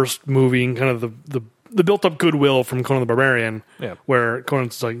on the first movie and kind of the built-up goodwill from Conan the Barbarian, where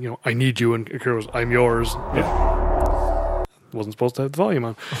Conan's like, I need you, and Akiro's, I'm yours. Yeah. Wasn't supposed to have the volume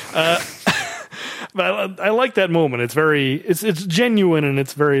on. But I like that moment. It's genuine, and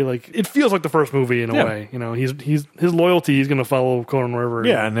it's very it feels like the first movie in a way. His loyalty, he's going to follow Conan wherever.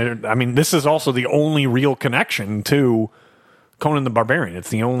 Yeah, and this is also the only real connection to Conan the Barbarian. It's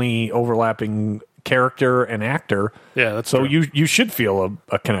the only overlapping character and actor. Yeah, that's so true. you should feel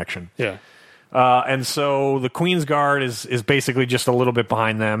a connection. Yeah. And so the Queen's Guard is basically just a little bit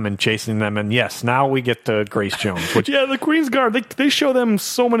behind them and chasing them. And yes, now we get to Grace Jones. Which, yeah, the Queen's Guard, they show them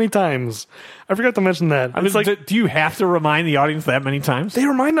so many times. I forgot to mention that. It's like, do you have to remind the audience that many times? They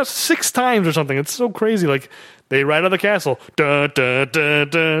remind us 6 times or something. It's so crazy. Like, they ride out of the castle. Da, da, da,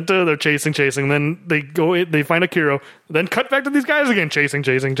 da, da. They're chasing. Then they find Akiro. Then cut back to these guys again. Chasing.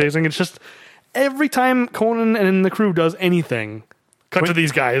 It's just every time Conan and the crew does anything, cut to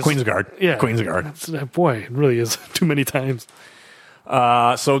these guys. Queen's Guard. Yeah. Queen's Guard. Boy, it really is too many times.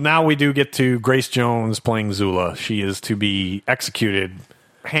 So now we do get to Grace Jones playing Zula. She is to be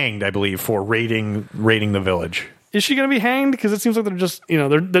hanged, I believe, for raiding the village. Is she going to be hanged? Because it seems like they're just,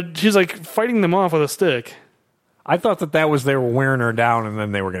 she's like fighting them off with a stick. I thought that was they were wearing her down and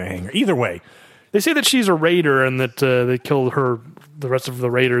then they were going to hang her. Either way. They say that she's a raider and that they killed the rest of the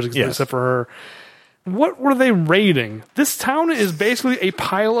raiders except for her. What were they raiding? This town is basically a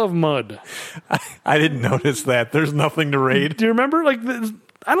pile of mud. I didn't notice that. There's nothing to raid. Do you remember? I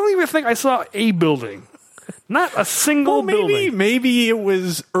don't even think I saw a building. Not a single building. Maybe it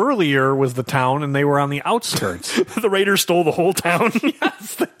was the town and they were on the outskirts. The raiders stole the whole town.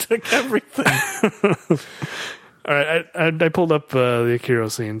 Yes, they took everything. All right, I pulled up the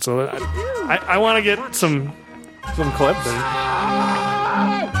Akiro scene, so I want to get some clips.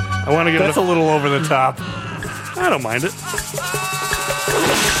 I want to get. That's a little over the top. I don't mind it.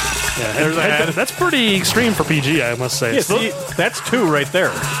 Yeah, that's pretty extreme for PG, I must say. Yeah, see, that's 2 right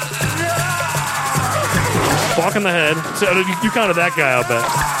there. Walk in the head. So you counted that guy, I'll bet.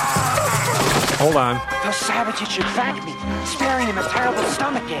 Hold on. Those savages should thank me, sparing him a terrible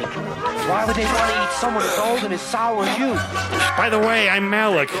stomachache. Why would they want to eat someone as old and as sour as you? By the way, I'm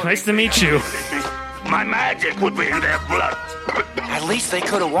Malak. Nice to meet you. My magic would be in their blood. At least they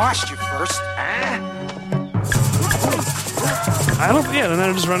could have washed you first. Then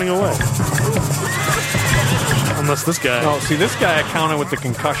they're just running away. Unless this guy. Oh, see, this guy accounted with the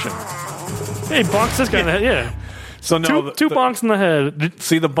concussion. Hey, box this guy in the head, yeah. So no, two bonks in the head.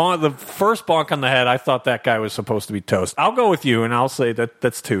 See the first bonk on the head. I thought that guy was supposed to be toast. I'll go with you, and I'll say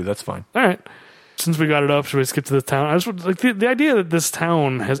that's 2. That's fine. All right. Since we got it up, should we skip to the town? I just like the idea that this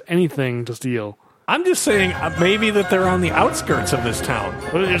town has anything to steal. I'm just saying maybe that they're on the outskirts of this town.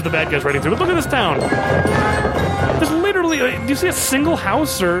 Well, here's the bad guys riding through. But look at this town. There's literally. Do you see a single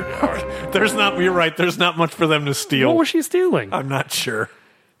house or? There's not. You're right. There's not much for them to steal. What was she stealing? I'm not sure.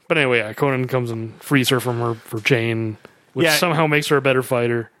 But anyway, yeah, Conan comes and frees her from her chain, which Yeah. somehow makes her a better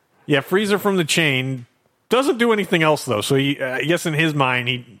fighter. Yeah, frees her from the chain. Doesn't do anything else though. So I guess in his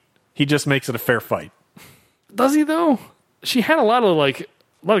mind, he just makes it a fair fight. Does he though? She had a lot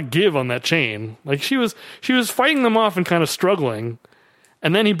of give on that chain. Like she was fighting them off and kind of struggling,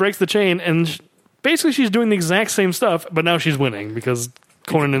 and then he breaks the chain, and basically she's doing the exact same stuff, but now she's winning because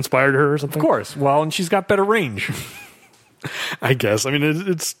Conan inspired her or something. Of course. Well, and she's got better range. I guess. I mean,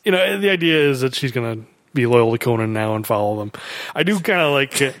 it's the idea is that she's gonna be loyal to Conan now and follow them. I do kind of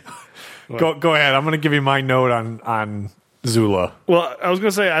like it. Go ahead. I'm going to give you my note on Zula. Well, I was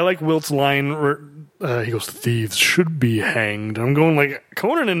gonna say I like Wilt's line where he goes, "Thieves should be hanged." And I'm going like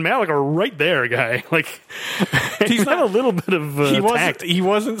Conan and Malik are right there, guy. Like he's got a little bit of tact. He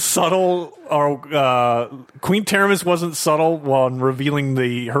wasn't subtle, or Queen Taramis wasn't subtle while revealing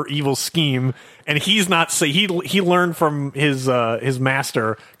her evil scheme, and he's not. He learned from his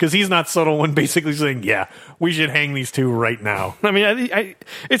master because he's not subtle when basically saying, "Yeah, we should hang these two right now." I mean,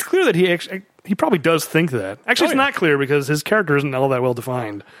 it's clear that he probably does think that. Actually, it's not clear because his character isn't all that well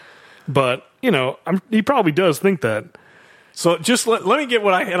defined. But he probably does think that. So just let me get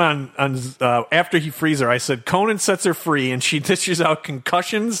what I had on after he frees her. I said Conan sets her free, and she dishes out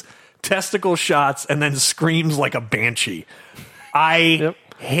concussions, testicle shots, and then screams like a banshee. I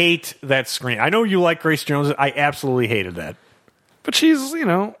hate that scream. I know you like Grace Jones. I absolutely hated that. But she's,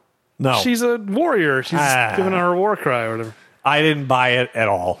 no, she's a warrior. She's giving her war cry or whatever. I didn't buy it at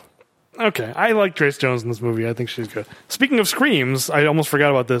all. Okay, I like Grace Jones in this movie. I think she's good. Speaking of screams, I almost forgot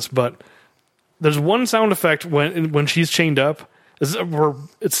about this, but there's one sound effect when she's chained up.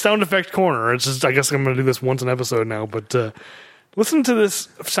 It's sound effect corner. It's just, I guess I'm going to do this once an episode now, but listen to this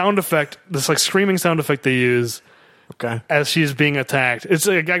sound effect, this like screaming sound effect they use. Okay. As she's being attacked. It's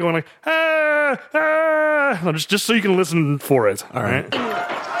a guy going like, ah, ah, just so you can listen for it. All right.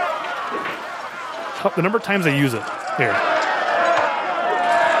 The number of times they use it. Here.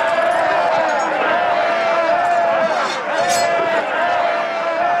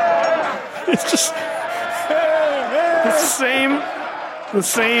 It's just the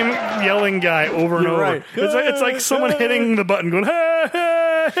same yelling guy over and over. Right. It's like someone hitting the button going, ha,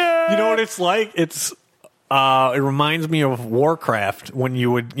 ha, ha. You know what it's like? It reminds me of Warcraft when you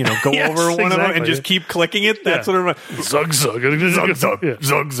would, go Yes, over one of them and exactly. just keep clicking it. That's what it reminds. Zug zug. Zug zug. Yeah.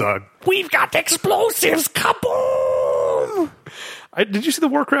 Zug zug. We've got explosives. Kaboom! Did you see the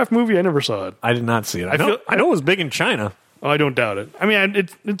Warcraft movie? I never saw it. I did not see it. I feel- know it was big in China. Oh, I don't doubt it. I mean,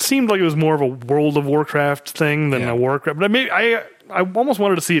 it seemed like it was more of a World of Warcraft thing than a Warcraft. But I almost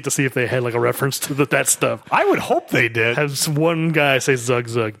wanted to see it to see if they had like a reference to that stuff. I would hope they did. Has one guy say Zug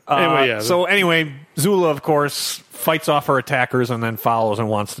Zug. Anyway, yeah. So anyway, Zula, of course, fights off her attackers and then follows and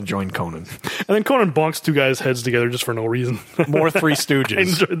wants to join Conan. And then Conan bonks two guys' heads together just for no reason. More Three I Stooges.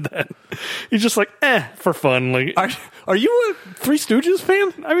 enjoyed that. He's just like, for fun. Like, Are you a Three Stooges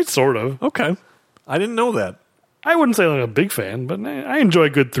fan? I mean, sort of. Okay. I didn't know that. I wouldn't say I'm a big fan, but I enjoy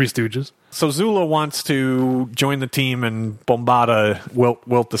good Three Stooges. So Zula wants to join the team, and Bombada,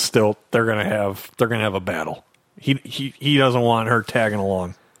 Wilt the Stilt. They're gonna have a battle. He doesn't want her tagging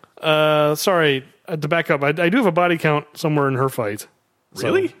along. Sorry, to back up, I do have a body count somewhere in her fight.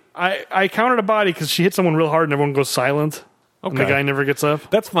 Really? So I counted a body because she hit someone real hard and everyone goes silent. And the Okay. guy never gets up.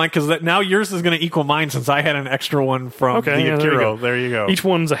 That's fine because now yours is going to equal mine since I had an extra one from the Akiro. There you go. Each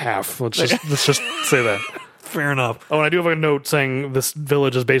one's a half. Let's just say that. Fair enough. Oh, and I do have a note saying this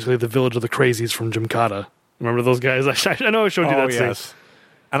village is basically the village of the crazies from Gymkata. Remember those guys? I know I showed you that yes. scene.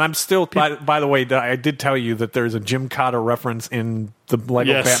 And I'm still, by the way, I did tell you that there's a Gymkata reference in the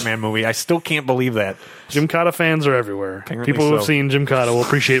Lego Yes. Batman movie. I still can't believe that. Gymkata fans are everywhere. Apparently People who have so. seen Gymkata will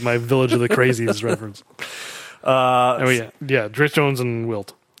appreciate my village of the crazies reference. Yeah, Grace Jones and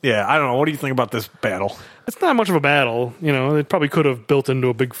Wilt. Yeah, I don't know. What do you think about this battle? It's not much of a battle. It probably could have built into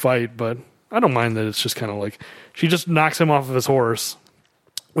a big fight, but I don't mind that it's just kind of like she just knocks him off of his horse,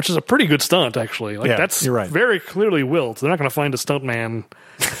 which is a pretty good stunt, actually. Like Yeah, that's you're right. very clearly Wilt. They're not going to find a stuntman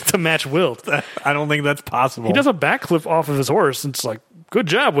to match Wilt. I don't think that's possible. He does a backflip off of his horse. It's like, good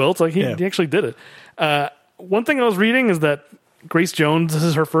job, Wilt. Like he actually did it. One thing I was reading is that Grace Jones, this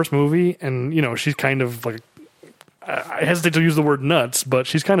is her first movie, and she's kind of like I hesitate to use the word nuts, but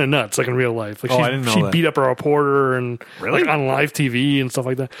she's kind of nuts, like in real life. Like I didn't know she that. beat up a reporter and Really? like on live TV and stuff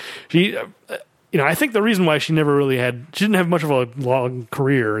like that. She, I think the reason why she didn't have much of a long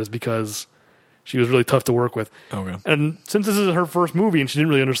career is because she was really tough to work with. Okay. And since this is her first movie and she didn't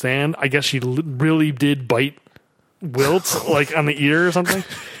really understand, I guess she really did bite Wilt like on the ear or something.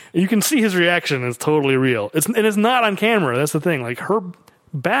 You can see his reaction is totally real. It's not on camera. That's the thing. Like her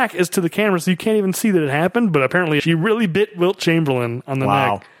back is to the camera, so you can't even see that it happened. But apparently, she really bit Wilt Chamberlain on the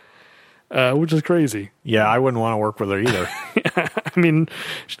neck, which is crazy. Yeah, I wouldn't want to work with her either. I mean,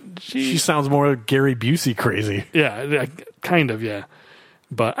 She sounds more Gary Busey crazy. yeah, kind of, yeah.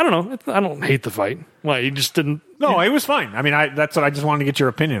 But I don't know. I don't hate the fight. Why you just didn't? No, it was fine. I mean, that's what I just wanted to get your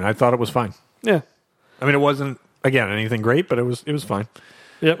opinion. I thought it was fine. Yeah. I mean, it wasn't again anything great, but it was fine.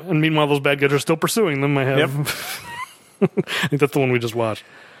 Yep. And meanwhile, those bad guys are still pursuing them. I have. Yep. I think that's the one we just watched.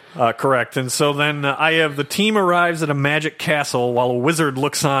 Correct. And so then I have the team arrives at a magic castle while a wizard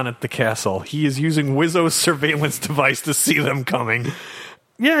looks on at the castle. He is using Wizzo's surveillance device to see them coming.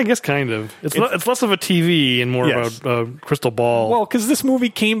 Yeah, I guess kind of. It's less of a TV and more Yes. of a crystal ball. Well, because this movie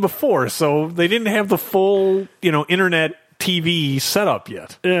came before, so they didn't have the full, internet TV setup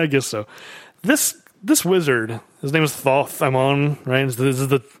yet. Yeah, I guess so. This wizard, his name is Thoth Amon, right? This is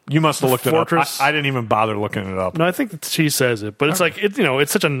the You must have looked Fortress. it up. I didn't even bother looking it up. No, I think that she says it, but it's like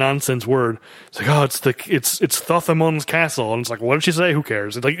it's such a nonsense word. It's like, oh, it's Thoth Amon's castle, and it's like, what did she say? Who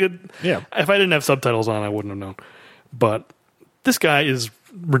cares? It's like, Yeah. If I didn't have subtitles on, I wouldn't have known. But this guy is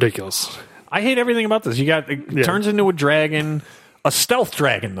ridiculous. I hate everything about this. It turns into a dragon, a stealth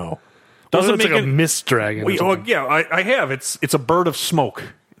dragon though. Doesn't Doesn't it's make like a mist dragon. or Well, something. yeah, I have. It's a bird of smoke.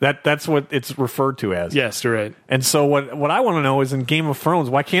 That's what it's referred to as. Yes, you're right. And so what I want to know is in Game of Thrones,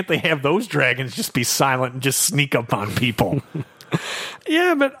 why can't they have those dragons just be silent and just sneak up on people?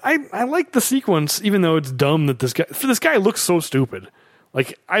 Yeah, but I like the sequence, even though it's dumb that this guy looks so stupid.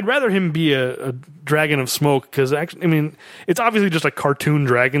 Like, I'd rather him be a dragon of smoke, because actually, I mean, it's obviously just a cartoon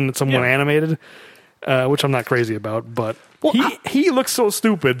dragon that someone animated, which I'm not crazy about, but he looks so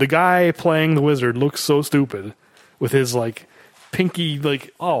stupid. The guy playing the wizard looks so stupid with his, like, pinky,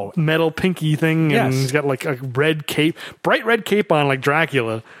 like, metal pinky thing, and he's got, like, a red cape, bright red cape on, like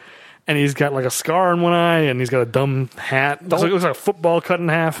Dracula. And he's got like a scar in one eye, and he's got a dumb hat. It looks like a football cut in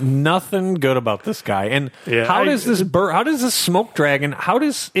half. Nothing good about this guy. And how does this smoke dragon, how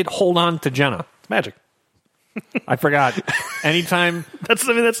does it hold on to Jenna? Magic. I forgot. Anytime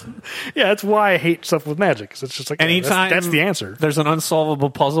That's why I hate stuff with magic. 'Cause it's just like anytime that's the answer. There's an unsolvable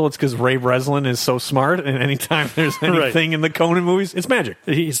puzzle, it's because Ray Breslin is so smart, and anytime there's anything in the Conan movies, it's magic.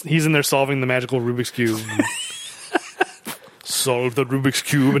 He's in there solving the magical Rubik's Cube. Solve the Rubik's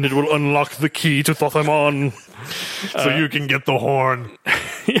Cube, and it will unlock the key to Thothamon. So you can get the horn.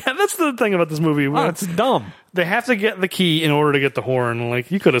 Yeah, that's the thing about this movie. Oh, it's dumb. They have to get the key in order to get the horn.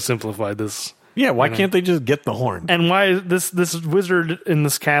 Like, you could have simplified this. Yeah, why can't they just get the horn? And why this wizard in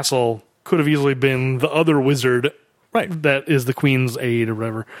this castle could have easily been the other wizard, Right. that is the queen's aide or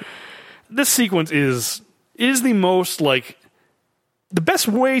whatever. This sequence is the most, like, the best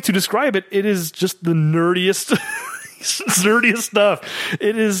way to describe it. It is just the nerdiest stuff.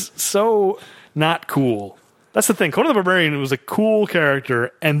 It is so not cool. That's the thing. Conan the Barbarian was a cool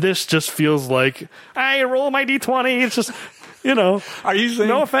character, and this just feels like, I roll my D20. It's just, Are you saying?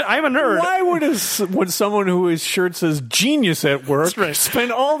 no offense, I'm a nerd. Why would someone whose shirt says genius at work That's right.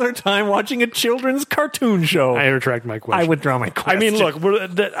 spend all their time watching a children's cartoon show? I retract my question. I withdraw my question. I mean, look, we're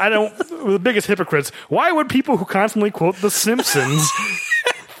the biggest hypocrites. Why would people who constantly quote The Simpsons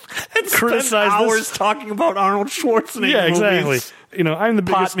criticize hours this? talking about Arnold Schwarzenegger Yeah, exactly. movies. I'm the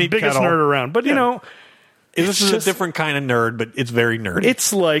biggest kettle. nerd around. But, This is just- a different kind of nerd, but it's very nerdy.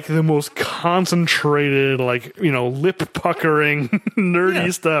 it's like the most concentrated, like, lip puckering,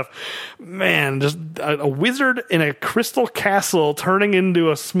 nerdy stuff. Man, just a wizard in a crystal castle turning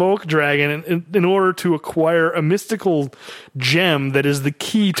into a smoke dragon in order to acquire a mystical gem that is the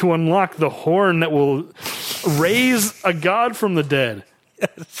key to unlock the horn that will raise a god from the dead.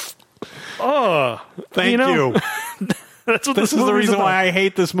 Yes. Oh, Thank you. That's what This is the reason why I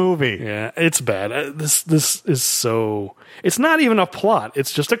hate this movie. Yeah, it's bad. This is so. It's not even a plot.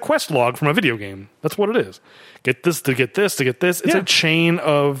 It's just a quest log from a video game. That's what it is. Get this to get this to get this. It's a chain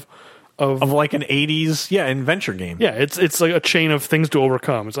of like an 80s adventure game. Yeah, it's like a chain of things to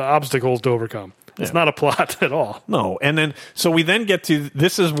overcome. It's obstacles to overcome. It's not a plot at all. No, and then so we then get to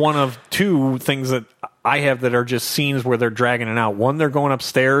this is one of two things that I have that are just scenes where they're dragging it out. One, they're going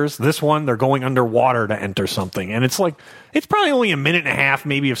upstairs. This one, they're going underwater to enter something, and it's like it's probably only a minute and a half,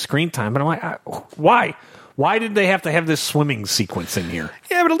 maybe, of screen time. But I'm like, why? Why did they have to have this swimming sequence in here?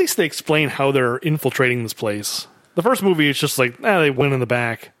 Yeah, but at least they explain how they're infiltrating this place. The first movie, it's just like, they win in the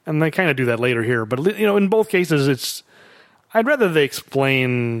back. And they kind of do that later here. But, in both cases, I'd rather they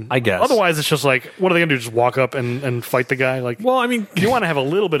explain. I guess. Otherwise, it's just like, what are they going to do? Just walk up and fight the guy? Like, Well, I mean, you want to have a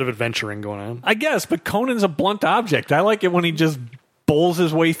little bit of adventuring going on. I guess, but Conan's a blunt object. I like it when he just bowls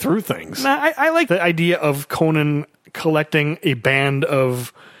his way through things. Nah, I like the idea of Conan collecting a band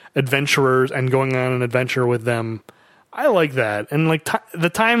of adventurers and going on an adventure with them. I like that. And like the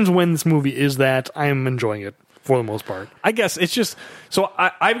times when this movie is that, I'm enjoying it for the most part. I guess it's just so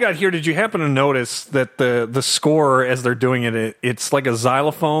I've got here. Did you happen to notice that the score as they're doing it's like a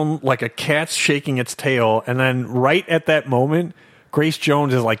xylophone, like a cat's shaking its tail, and then right at that moment, Grace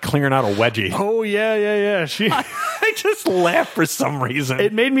Jones is like clearing out a wedgie. Oh yeah. I just laughed for some reason.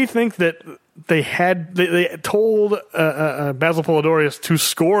 It made me think that they told Basil Polidorius to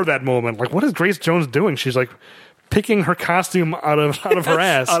score that moment. Like, what is Grace Jones doing? She's like picking her costume out of her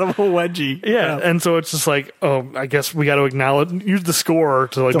ass, out of a wedgie. Yeah, and so it's just like, I guess we got to use the score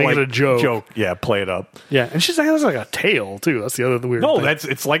to make it a joke. Yeah, play it up. Yeah, and she's like, that's like a tail too. That's the other weird. No,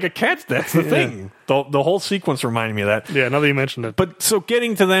 thing. it's like a cat. That's the thing. The whole sequence reminded me of that. Yeah, now that you mentioned it. But so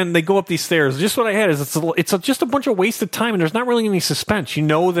getting to then, they go up these stairs. Just what I had is it's just a bunch of wasted time, and there's not really any suspense. You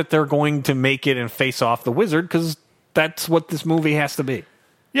know that they're going to make it and face off the wizard because that's what this movie has to be.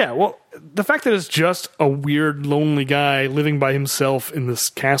 Yeah, well, the fact that it's just a weird, lonely guy living by himself in this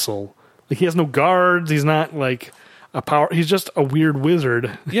castle. Like, he has no guards. He's not, like, a power... He's just a weird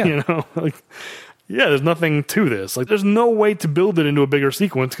wizard. Yeah. Like, yeah, there's nothing to this. Like, there's no way to build it into a bigger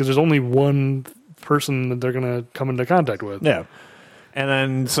sequence because there's only one person that they're going to come into contact with. Yeah. And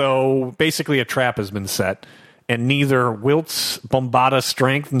then, so, basically a trap has been set. And neither Wilt's Bombada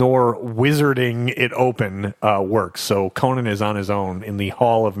strength nor wizarding it open works. So Conan is on his own in the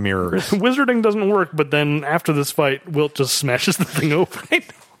Hall of Mirrors. Wizarding doesn't work, but then after this fight, Wilt just smashes the thing open.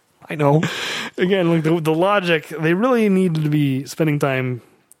 I know. Again, like the logic, they really need to be spending time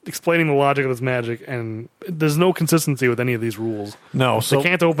explaining the logic of this magic, and there's no consistency with any of these rules. No, so they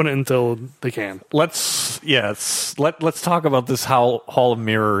can't open it until they can. Let's talk about this Hall of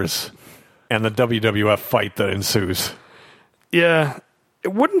Mirrors and the WWF fight that ensues. Yeah,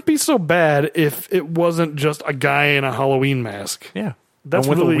 it wouldn't be so bad if it wasn't just a guy in a Halloween mask. Yeah. That's and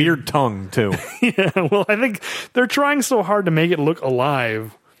with really a weird tongue, too. Yeah, well, I think they're trying so hard to make it look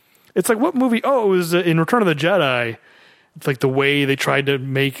alive. It's like, what movie? Oh, it was in Return of the Jedi. It's like the way they tried to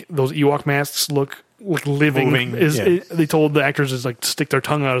make those Ewok masks look like living. They told the actors is like stick their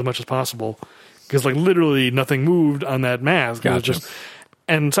tongue out as much as possible because like literally nothing moved on that mask. Gotcha. It was just,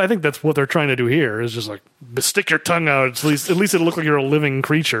 and so I think that's what they're trying to do here is just like stick your tongue out. At least it'll look like you're a living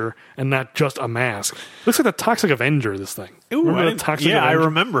creature and not just a mask. It looks like the Toxic Avenger. This thing. Ooh, I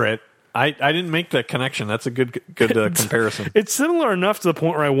remember it. I didn't make that connection. That's a good comparison. It's similar enough to the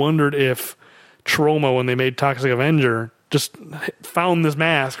point where I wondered if Troma, when they made Toxic Avenger, just found this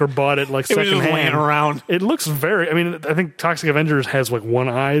mask or bought it like secondhand. It was just laying around. It looks very. I mean, I think Toxic Avengers has like one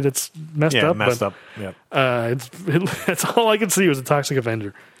eye that's messed up. Yeah, that's all I could see was a Toxic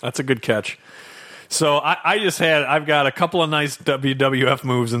Avenger. That's a good catch. So I've got a couple of nice WWF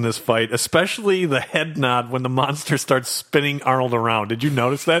moves in this fight, especially the head nod when the monster starts spinning Arnold around. Did you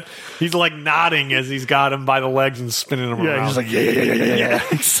notice that? He's like nodding as he's got him by the legs and spinning him around. He's like, yeah.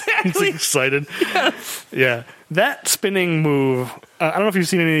 Exactly. He's excited. Yes. Yeah. That spinning move, I don't know if you've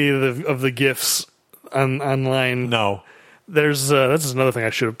seen any of the GIFs online. No. There's that's just another thing I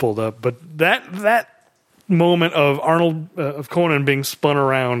should have pulled up, but that moment of Arnold of Conan being spun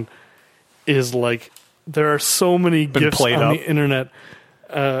around is like there are so many GIFs on the internet.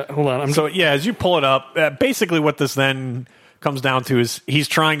 Hold on. As you pull it up, basically what this then comes down to is he's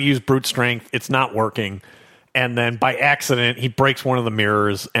trying to use brute strength. It's not working. And then by accident, he breaks one of the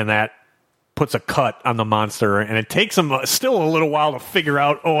mirrors, and that puts a cut on the monster. And it takes him still a little while to figure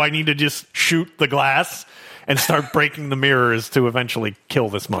out, I need to just shoot the glass and start breaking the mirrors to eventually kill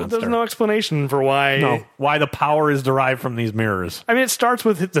this monster. There's no explanation for why the power is derived from these mirrors. I mean, it starts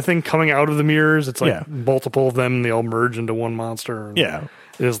with the thing coming out of the mirrors. It's like multiple of them. They all merge into one monster. And it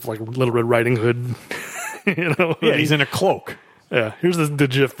is like Little Red Riding Hood. Yeah, he's in a cloak. Yeah, here's the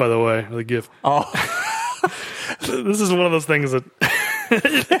GIF, by the way, the GIF. Oh, this is one of those things that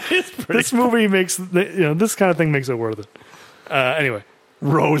this movie makes. This kind of thing makes it worth it. Anyway.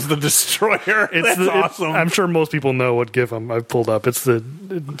 Rose the Destroyer. That's awesome. I'm sure most people know what GIF I've pulled up. I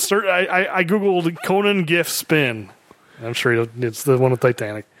googled Conan GIF spin. I'm sure it's the one with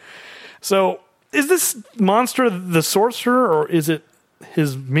Titanic. So, is this monster the sorcerer or is it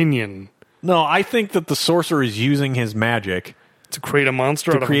his minion? No, I think that the sorcerer is using his magic to create a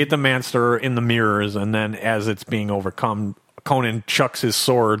monster. To create the monster in the mirrors, and then as it's being overcome, Conan chucks his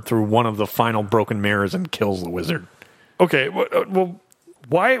sword through one of the final broken mirrors and kills the wizard. Okay, well,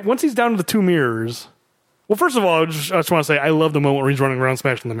 why? Once he's down to the 2 mirrors. Well, first of all, I just want to say I love the moment where he's running around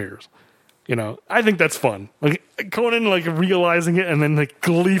smashing the mirrors. You know, I think that's fun. Like Conan, like realizing it and then like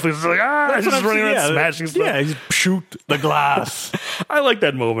gleefully just like just running around smashing stuff. Yeah, he's shoot the glass. I like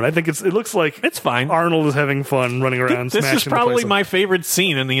that moment. I think it looks like it's fine. Arnold is having fun running around. This smashing is probably the place my favorite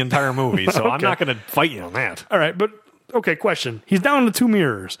scene in the entire movie, so I'm Okay. not going to fight you on that. All right, but okay, question. He's down to 2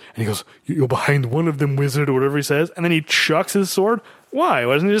 mirrors, and he goes, "You're behind one of them, wizard," or whatever he says, and then he chucks his sword. Why?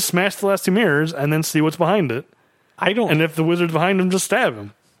 Why doesn't he just smash the last 2 mirrors and then see what's behind it? I don't. And if the wizard's behind him, just stab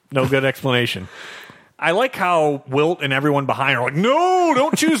him. No good explanation. I like how Wilt and everyone behind are like, no,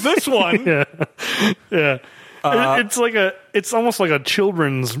 don't choose this one. Yeah. It's almost like a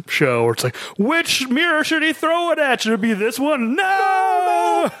children's show where it's like, which mirror should he throw it at? Should it be this one?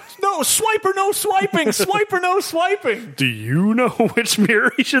 No! No, swiper, no swiping. Swiper, no swiping. Do you know which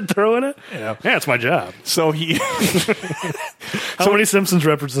mirror he should throw it at? Yeah. Yeah, it's my job. So he... How many Simpsons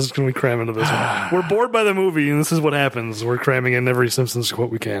references can we cram into this one? We're bored by the movie, and this is what happens. We're cramming in every Simpsons quote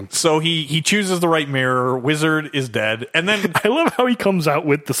we can. So he chooses the right mirror. Wizard is dead. And then... I love how he comes out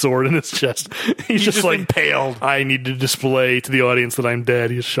with the sword in his chest. He's just like, impaled. I need to display to the audience that I'm dead.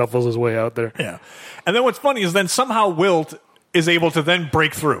 He just shuffles his way out there. Yeah. And then what's funny is then somehow Wilt is able to then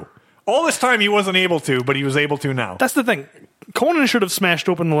break through. All this time he wasn't able to, but he was able to now. That's the thing. Conan should have smashed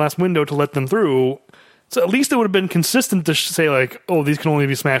open the last window to let them through. So at least it would have been consistent to say, like, oh, these can only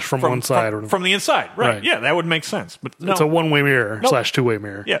be smashed from one side. From the inside. Right. Right. Yeah, that would make sense. But no. It's a one-way mirror Nope. / two-way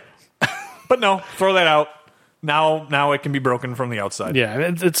mirror. Yeah. But no, throw that out. Now it can be broken from the outside. Yeah,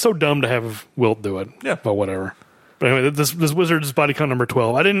 it's so dumb to have Wilt do it. Yeah. But whatever. But anyway, this wizard's body count number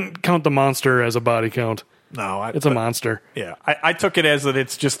 12. I didn't count the monster as a body count. No, It's a monster. Yeah, I took it as that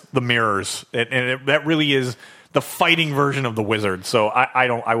it's just the mirrors, that really is the fighting version of the wizard. So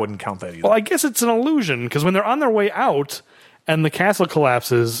I wouldn't count that either. Well, I guess it's an illusion, because when they're on their way out and the castle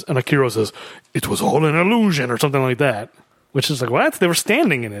collapses and Akira says, "It was all an illusion," or something like that, which is like, what? They were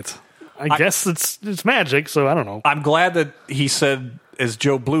standing in it. I guess it's magic, so I don't know. I'm glad that he said, as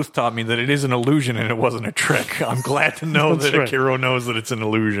Joe Bluth taught me, that it is an illusion and it wasn't a trick. I'm glad to know that right. Akira knows that it's an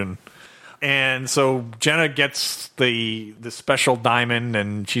illusion. And so Jenna gets the special diamond,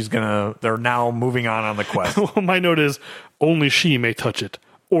 and they're now moving on the quest. Well, my note is, only she may touch it,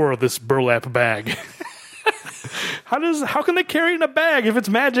 or this burlap bag. How can they carry it in a bag if it's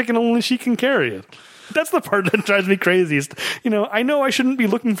magic and only she can carry it? That's the part that drives me craziest. I know I shouldn't be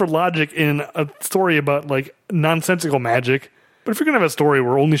looking for logic in a story about like nonsensical magic, but if you're gonna have a story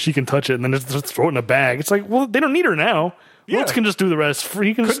where only she can touch it and then just throw it in a bag, it's like, well, they don't need her now. Yeah. Wilt can just do the rest.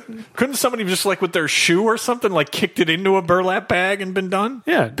 Couldn't somebody just like with their shoe or something like kicked it into a burlap bag and been done?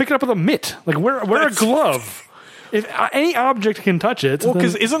 Yeah, pick it up with a mitt. Like wear a glove. If any object can touch it, Well, then-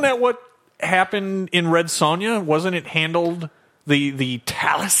 because isn't that what happened in Red Sonja? Wasn't it handled the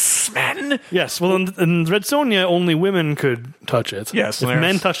talisman? yes. Well, in Red Sonja, only women could touch it. Yes, if there's-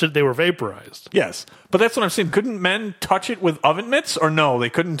 men touched it, they were vaporized. Yes, but that's what I'm saying. Couldn't men touch it with oven mitts, or no? They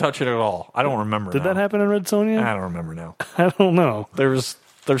couldn't touch it at all. I don't remember. Did that happen in Red Sonja? I don't remember now. I don't know. There's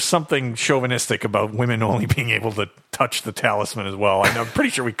something chauvinistic about women only being able to touch the talisman as well. I'm pretty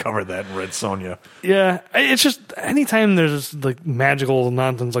sure we covered that in Red Sonja. Yeah, it's just anytime there's like magical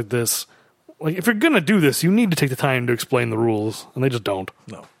nonsense like this, like if you're gonna do this, you need to take the time to explain the rules, and they just don't.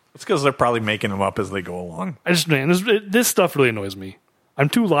 No, it's because they're probably making them up as they go along. This stuff really annoys me. I'm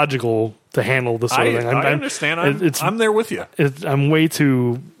too logical to handle this sort of thing. I understand. I'm there with you. I'm way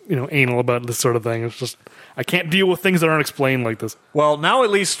too anal about this sort of thing. It's just I can't deal with things that aren't explained like this. Well, now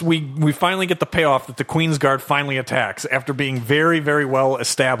at least we finally get the payoff that the Queen's Guard finally attacks after being very, very well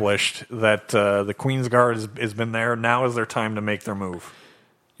established that the Queen's Guard has been there. Now is their time to make their move.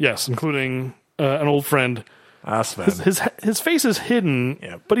 Yes, including an old friend. Sven. His face is hidden,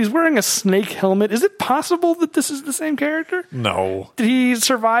 Yeah. but he's wearing a snake helmet. Is it possible that this is the same character? No. Did he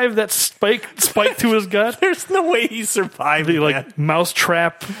survive that spike to his gut? There's no way he survived The that.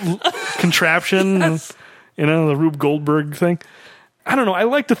 mousetrap contraption, Yes. The Rube Goldberg thing. I don't know. I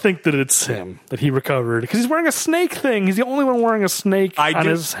like to think that it's him that he recovered because he's wearing a snake thing. He's the only one wearing a snake on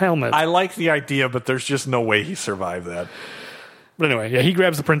his helmet. I like the idea, but there's just no way he survived that. But anyway, yeah, he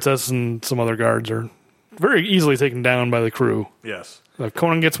grabs the princess and some other guards are very easily taken down by the crew. Yes.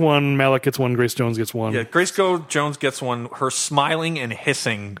 Conan gets one, Malik gets one, Grace Jones gets one. Yeah, Grace Jones gets one. Her smiling and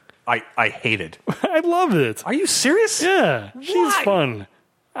hissing, I hated. I love it. Are you serious? Yeah, she's Why? fun.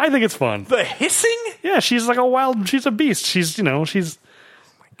 I think it's fun. The hissing? Yeah, she's like she's a beast. She's.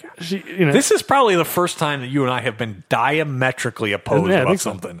 This is probably the first time that you and I have been diametrically opposed Yeah, I about think so.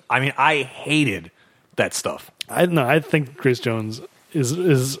 something. I mean, I hated that stuff. I think Grace Jones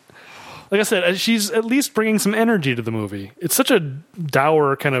is like I said, she's at least bringing some energy to the movie. It's such a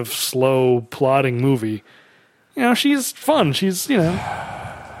dour, kind of slow, plodding movie. You know, she's fun. She's, you know.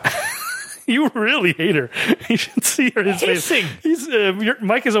 You really hate her. You should see her. His Hissing. Face.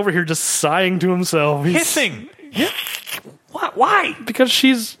 Mike is over here just sighing to himself. He's, Hissing. Yeah. Why?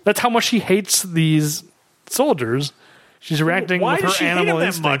 Because that's how much she hates these soldiers. She's reacting Why with does her she hate animal them that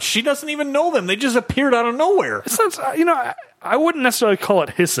instinct. much? She doesn't even know them. They just appeared out of nowhere. It's not, you know, I wouldn't necessarily call it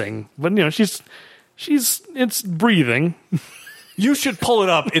hissing, but you know, it's breathing. You should pull it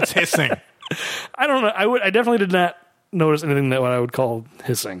up. It's hissing. I don't know. I definitely did not notice anything that what I would call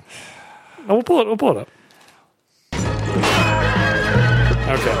hissing. We'll pull it up.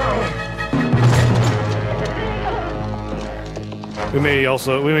 Okay. We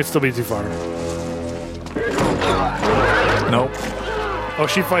may still be too far. Nope. Oh,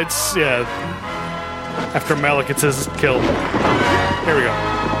 she fights, yeah. After Malik gets his kill. Here we go.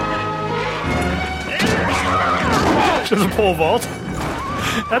 She does a pole vault.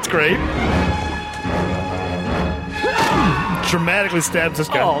 That's great. Dramatically stabs this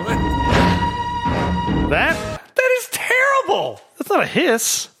guy. Oh, That that is terrible. That's not a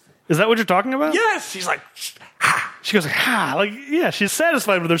hiss. Is that what you're talking about? Yes. She's like, She goes like, ha. Like, yeah, she's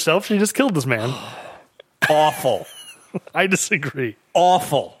satisfied with herself. She just killed this man. awful. I disagree.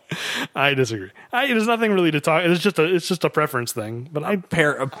 Awful. I disagree. There's nothing really to talk. It's just a preference thing. But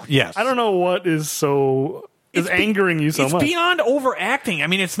Yes. I don't know what is angering you so it's much. It's beyond overacting. I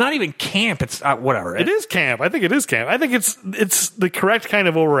mean, it's not even camp. It's whatever. It is camp. I think it is camp. I think it's the correct kind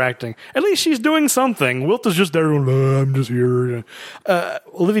of overacting. At least she's doing something. Wilt is just there going, I'm just here.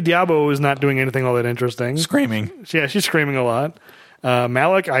 Olivia Diabo is not doing anything all that interesting. Screaming. Yeah, she's screaming a lot.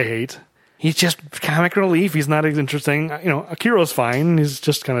 Malik, I hate. He's just comic relief. He's not as interesting. You know, Akiro's fine. He's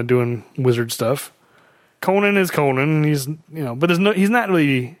just kind of doing wizard stuff. Conan is Conan. He's, you know, but he's not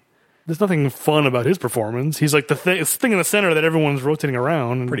really. There's nothing fun about his performance. He's like the thing in the center that everyone's rotating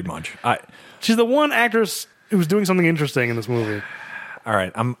around. Pretty much. She's the one actress who's doing something interesting in this movie. All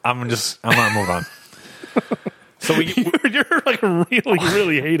right, I'm gonna move on. So you're like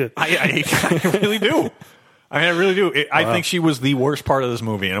really hate it. I really do. I mean, I really do. I think she was the worst part of this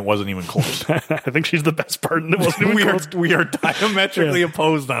movie, and it wasn't even close. I think she's the best part, and it wasn't even close. We are diametrically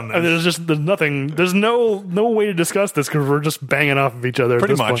opposed on this. I mean, there's nothing. There's no way to discuss this because we're just banging off of each other.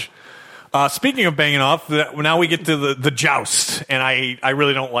 Pretty at this much. Point. Speaking of banging off, now we get to the joust, and I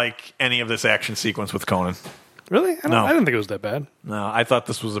really don't like any of this action sequence with Conan. Really? I didn't think it was that bad. No, I thought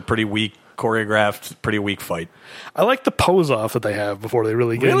this was a pretty weak choreographed, pretty weak fight. I like the pose off that they have before they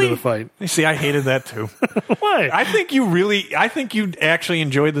really get into the fight. You see, I hated that too. Why? I think you actually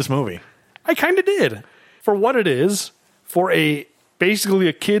enjoyed this movie. I kind of did. For what it is, for basically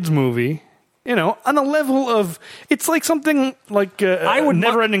a kid's movie, you know, on the level of, it's like something like a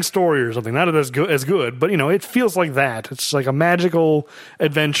Never-Ending Story or something. Not as good, but, you know, it feels like that. It's like a magical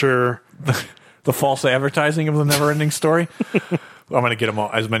adventure. The false advertising of the Never-Ending Story. I'm going to get them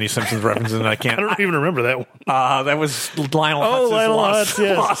as many Simpsons references as I can. I don't even remember that one. That was Lionel Hutz's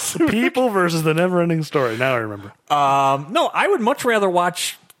Hutz, yes. People versus the Never-Ending Story. Now I remember. No, I would much rather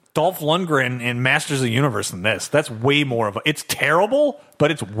watch Dolph Lundgren in Masters of the Universe than this. That's way more of it's terrible, but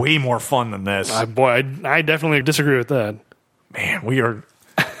it's way more fun than this. I definitely disagree with that. Man,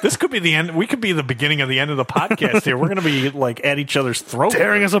 this could be the end. We could be the beginning of the end of the podcast here. We're going to be like at each other's throat.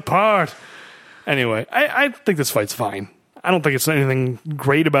 Tearing us apart. Anyway, I think this fight's fine. I don't think it's anything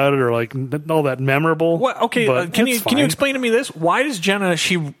great about it or like all that memorable. Well, okay, can you explain to me this? Why does Jenna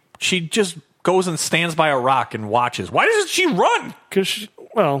she just goes and stands by a rock and watches? Why doesn't she run? Because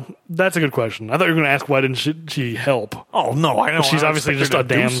that's a good question. I thought you were going to ask why didn't she help? Oh no, I know. She's obviously just a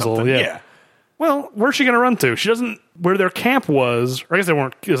damsel. Yeah. Well, where's she going to run to? She doesn't. Where their camp was, or I guess they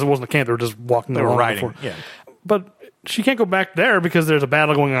weren't. Because it wasn't a camp. They were just walking. They were riding. Before. Yeah. But she can't go back there because there's a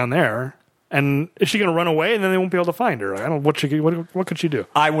battle going on there. And is she going to run away and then they won't be able to find her? I don't know. What could she do?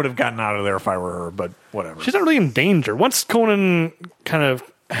 I would have gotten out of there if I were her, but whatever. She's not really in danger. Once Conan kind of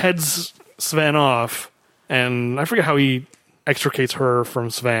heads Sven off, and I forget how he extricates her from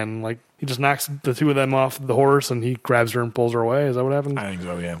Sven. Like, he just knocks the two of them off the horse and he grabs her and pulls her away. Is that what happened? I think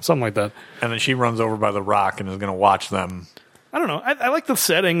so, yeah. Something like that. And then she runs over by the rock and is going to watch them. I don't know. I like the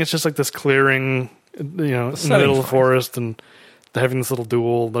setting. It's just like this clearing, you know, in the middle of the forest, and having this little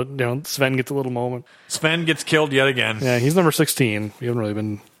duel. Sven gets a little moment. Sven gets killed yet again. Yeah, he's number 16. You haven't really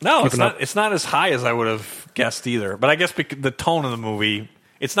been. No, it's not as high as I would have guessed either. But I guess the tone of the movie,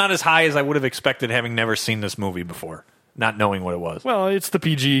 it's not as high as I would have expected, having never seen this movie before, not knowing what it was. Well, it's the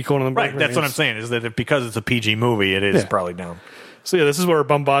PG Conan the Barbarian. Right, that's what I'm saying. Is that because it's a PG movie, it is probably down. So yeah, this is where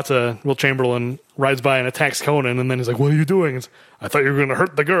Bombata, Will Chamberlain, rides by and attacks Conan, and then he's like, "What are you doing?" It's, I thought you were going to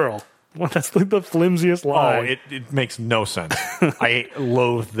hurt the girl. Well, that's like the flimsiest lie. Oh, it makes no sense. I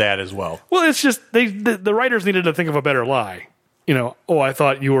loathe that as well. Well, it's just the writers needed to think of a better lie. You know, oh, I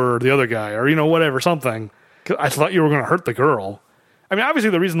thought you were the other guy, or whatever, something. 'Cause I thought you were going to hurt the girl. I mean, obviously,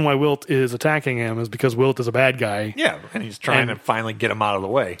 the reason why Wilt is attacking him is because Wilt is a bad guy. Yeah, and he's trying to finally get him out of the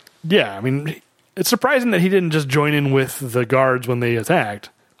way. Yeah, I mean, it's surprising that he didn't just join in with the guards when they attacked.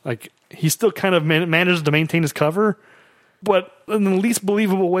 Like, he still kind of manages to maintain his cover, but in the least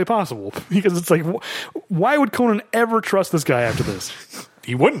believable way possible. Because it's like, why would Conan ever trust this guy after this?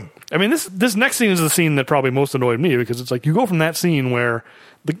 He wouldn't. I mean, this next scene is the scene that probably most annoyed me, because it's like, you go from that scene where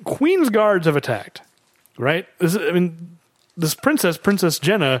the Queen's guards have attacked, right? This Princess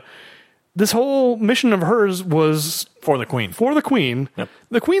Jenna, this whole mission of hers was For the Queen. for the Queen. Yep.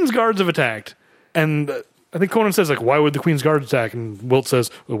 The Queen's guards have attacked, and I think Conan says, like, why would the Queen's guards attack? And Wilt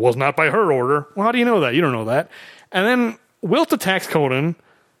says, it was not by her order. Well, how do you know that? You don't know that. And then Wilt attacks Conan.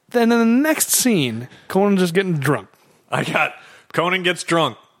 Then in the next scene, Conan's just getting drunk. Conan gets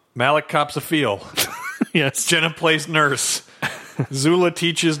drunk. Malik cops a feel. Yes. Jenna plays nurse. Zula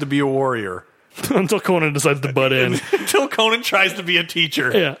teaches to be a warrior. Until Conan decides to butt in. Until Conan tries to be a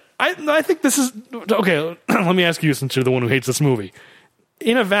teacher. Yeah. I think this is... Okay, let me ask you, since you're the one who hates this movie.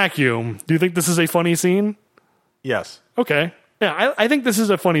 In a vacuum, do you think this is a funny scene? Yes. Okay. Yeah, I think this is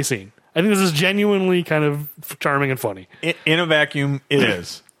a funny scene. I think this is genuinely kind of charming and funny. In a vacuum, it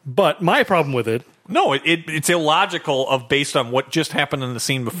is. But my problem with it... No, it's illogical based on what just happened in the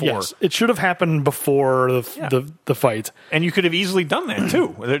scene before. Yes, it should have happened before the fight. And you could have easily done that,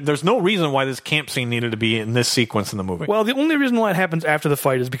 too. There's no reason why this camp scene needed to be in this sequence in the movie. Well, the only reason why it happens after the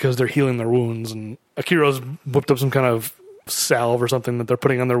fight is because they're healing their wounds, and Akiro's whipped up some kind of salve or something that they're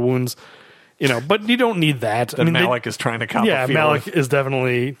putting on their wounds. But you don't need that. Malik is trying to cop a feel. Malik is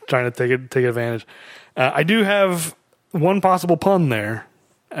definitely trying to take advantage. I do have one possible pun there.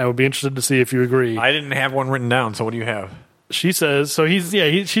 I would be interested to see if you agree. I didn't have one written down, so what do you have? She says, so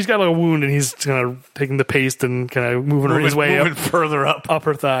she's got like a wound, and he's kind of taking the paste and kind of moving his way up further up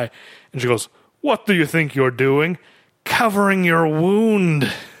her thigh. And she goes, "What do you think you're doing? Covering your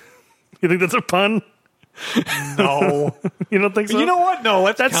wound." You think that's a pun? No. You don't think so? You know what?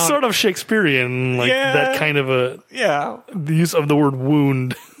 No, that's sort of Shakespearean, that kind of the use of the word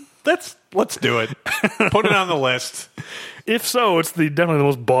wound. Let's do it. Put it on the list. If so, it's definitely the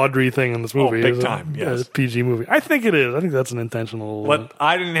most bawdry thing in this movie. Big time, yes. It's a PG movie. I think it is. I think that's an intentional...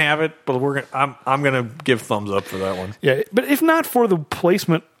 I didn't have it, but I'm going to give thumbs up for that one. Yeah, but if not for the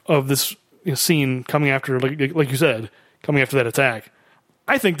placement of this scene coming after, like you said, coming after that attack,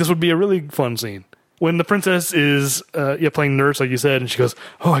 I think this would be a really fun scene. When the princess is playing nurse, like you said, and she goes,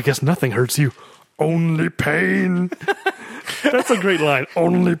 "Oh, I guess nothing hurts you. Only pain." That's a great line.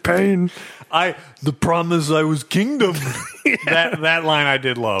 Only pain. The promise I was kingdom. that line I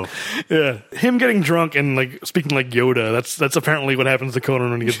did love. Yeah, him getting drunk and speaking like Yoda. That's apparently what happens to Conan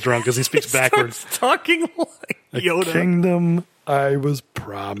when he gets drunk, because he speaks backwards, talking like Yoda. The kingdom I was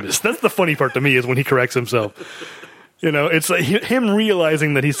promised. That's the funny part to me, is when he corrects himself. It's like him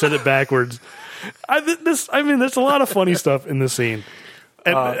realizing that he said it backwards. There's a lot of funny stuff in this scene.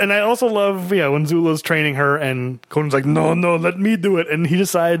 And I also love, when Zula's training her and Conan's like, no, let me do it. And he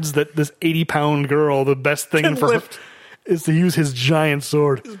decides that this 80-pound girl, the best thing for her is to use his giant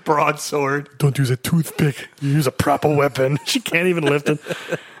sword. His broadsword. Don't use a toothpick. You use a proper weapon. She can't even lift it.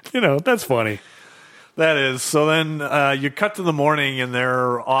 That's funny. That is. So then you cut to the morning and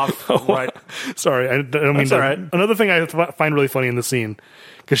they're off. Right. Sorry, I don't mean to. Right. Another thing I find really funny in the scene,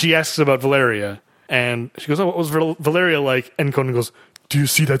 because she asks about Valeria, and she goes, "Oh, what was Valeria like?" And Conan goes, "Do you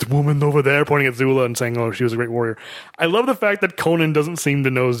see that woman over there?" Pointing at Zula and saying, "Oh, she was a great warrior." I love the fact that Conan doesn't seem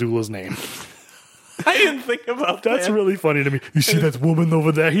to know Zula's name. I didn't think about that. That's really funny to me. You see that woman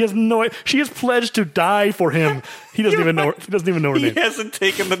over there? He has no idea. She has pledged to die for him. He doesn't even know. He doesn't even know her name. He hasn't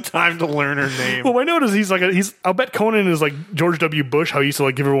taken the time to learn her name. Well, I notice he's. I'll bet Conan is like George W. Bush, how he used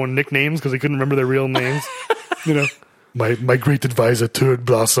to give everyone nicknames because he couldn't remember their real names. My great advisor, Turd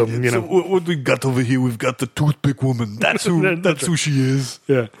Blossom. So what we got over here? We've got the toothpick woman. That's who she is.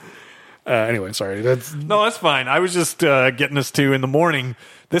 Yeah. Anyway, sorry. That's fine. I was just getting us to, in the morning,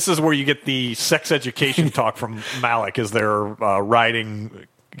 this is where you get the sex education talk from Malik as they're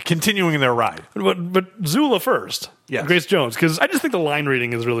continuing their ride. But Zula first. Yes. Grace Jones, because I just think the line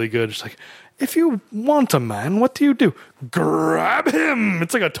reading is really good. She's like, "If you want a man, what do you do? Grab him."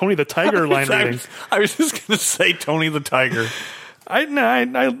 It's like a Tony the Tiger line reading. I was just going to say Tony the Tiger. I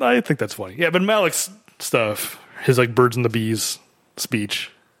think that's funny. Yeah, but Malik's stuff, his birds and the bees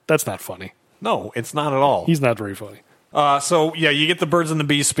speech, that's not funny. No, it's not at all. He's not very funny. So you get the birds and the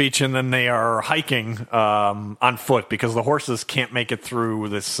bees speech, and then they are hiking on foot because the horses can't make it through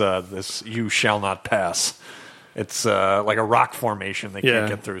this you shall not pass. It's like a rock formation they can't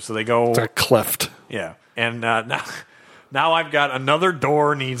get through, so they go. It's a cleft. Yeah, and now I've got another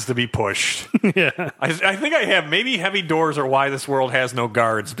door needs to be pushed. Yeah, I think I have maybe heavy doors are why this world has no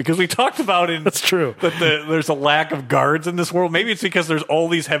guards, because we talked about that's true that there's a lack of guards in this world. Maybe it's because there's all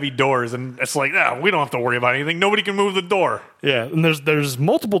these heavy doors, and it's like, we don't have to worry about anything. Nobody can move the door. Yeah, and there's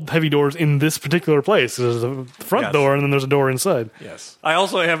multiple heavy doors in this particular place. There's a front door, and then there's a door inside. Yes. I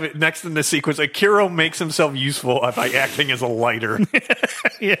also have it next in this sequence. Akira makes himself useful by acting as a lighter.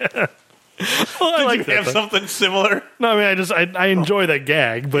 Yeah. Well, I Did you have something similar? No, I mean, I enjoy that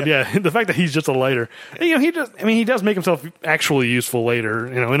gag, but the fact that he's just a lighter, he does make himself actually useful later,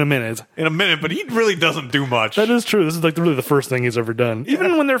 in a minute. But he really doesn't do much. That is true. This is really the first thing he's ever done.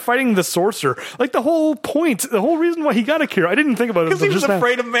 Even when they're fighting the sorcerer, like the whole reason why he got Akira, I didn't think about it because he was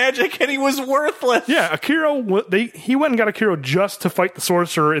afraid of magic and he was worthless. Yeah, Akira, he went and got Akira just to fight the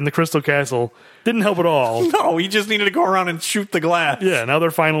sorcerer in the Crystal Castle. Didn't help at all. No, he just needed to go around and shoot the glass. Yeah, now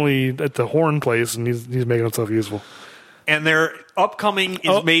they're finally at the horn place, and he's making himself useful. And their upcoming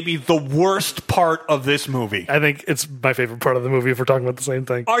is maybe the worst part of this movie. I think it's my favorite part of the movie if we're talking about the same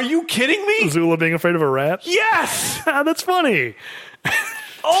thing. Are you kidding me? Zula being afraid of a rat? Yes! That's funny.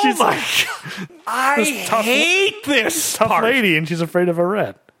 Oh my God. I hate this tough part. lady, and she's afraid of a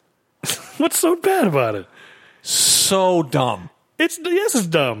rat. What's so bad about it? So dumb. It's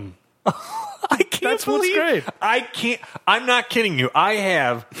dumb. I can't That's believe what's great. I can't. I'm not kidding you. I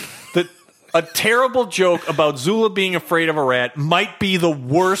have a terrible joke about Zula being afraid of a rat might be the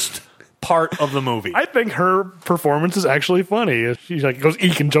worst part of the movie. I think her performance is actually funny. She goes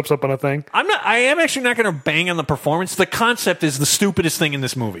eek and jumps up on a thing. I am actually not going to bang on the performance. The concept is the stupidest thing in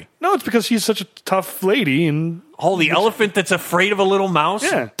this movie. No, it's because she's such a tough lady, and the elephant that's afraid of a little mouse.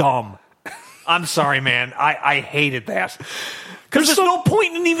 Yeah. Dumb. I'm sorry, man. I hated that. Because there's no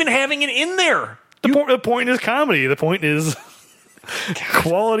point in even having it in there. The point is comedy. The point is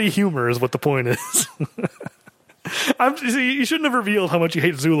quality humor is what the point is. You shouldn't have revealed how much you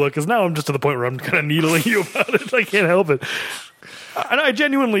hate Zula, because now I'm just to the point where I'm kind of needling you about it. I can't help it. And I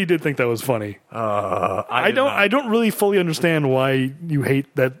genuinely did think that was funny. I don't really fully understand why you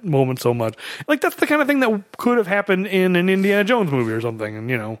hate that moment so much. Like, that's the kind of thing that could have happened in an Indiana Jones movie or something,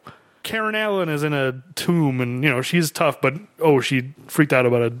 and Karen Allen is in a tomb, and she's tough, but she freaked out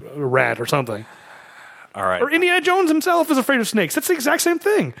about a rat or something. All right. Or Indiana Jones himself is afraid of snakes. That's the exact same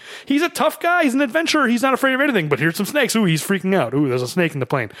thing. He's a tough guy. He's an adventurer. He's not afraid of anything. But here's some snakes. Ooh, he's freaking out. Ooh, there's a snake in the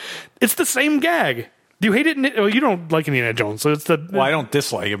plane. It's the same gag. Do you hate it? You don't like Indiana Jones, so it's Well, I don't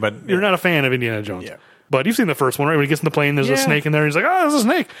dislike it, but you're not a fan of Indiana Jones. Yeah. But you've seen the first one, right? When he gets in the plane, there's a snake in there. And he's like, "Oh, there's a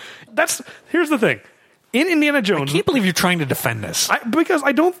snake." Here's the thing. In Indiana Jones, I can't believe you're trying to defend this. Because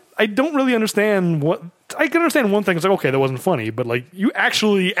I don't really understand what. I can understand one thing. It's like, okay, that wasn't funny, but you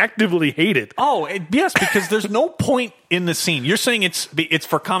actually actively hate it. Oh, yes, because there's no point in the scene. You're saying it's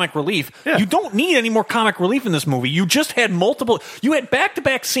for comic relief. Yeah. You don't need any more comic relief in this movie. You just had you had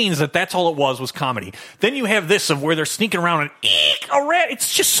back-to-back scenes that's all it was comedy. Then you have this of where they're sneaking around and eek, a rat.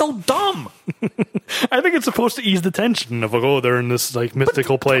 It's just so dumb. I think it's supposed to ease the tension of they're in this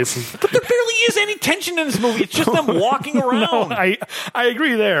mystical place. But there barely is any tension in this movie. It's just them walking around. No, I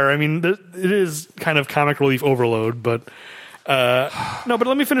agree there. I mean, it is kind of comic relief overload, but no. But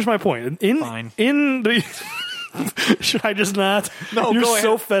let me finish my point. Fine. In the should I just not? No, you're go ahead.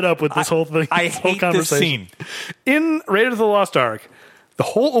 so fed up with this whole thing. I this whole hate this scene. In Raiders of the Lost Ark. The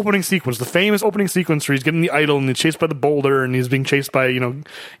whole opening sequence, the famous opening sequence where he's getting the idol and he's chased by the boulder and he's being chased by,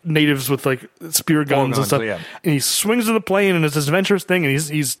 natives with spear guns and stuff. Yeah. And he swings to the plane and it's this adventurous thing and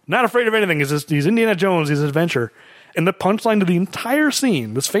he's not afraid of anything. He's Indiana Jones, he's an adventure. And the punchline to the entire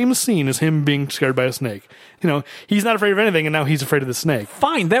scene, this famous scene, is him being scared by a snake. He's not afraid of anything, and now he's afraid of the snake.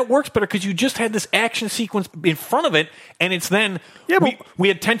 Fine, that works better because you just had this action sequence in front of it, and it's then we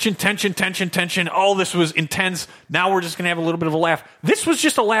had tension. Oh, this was intense. Now we're just going to have a little bit of a laugh. This was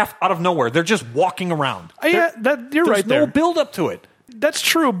just a laugh out of nowhere. They're just walking around. You're right there. There's no build up to it. That's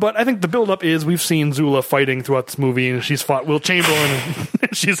true, but I think the build-up is we've seen Zula fighting throughout this movie, and she's fought Will Chamberlain,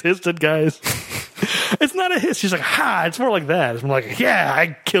 and she's hissed at guys. It's not a hiss. She's like, ha! It's more like that. It's more like, yeah,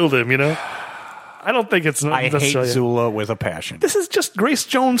 I killed him, I don't think it's I hate Zula with a passion. This is just Grace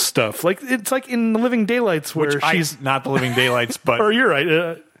Jones stuff. It's like in The Living Daylights where she's... not The Living Daylights, but... or you're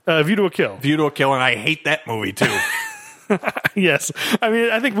right, View to a Kill. View to a Kill, and I hate that movie, too. Yes. I mean,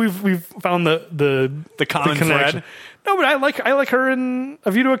 I think we've found the common connection. thread. No, but I like her in A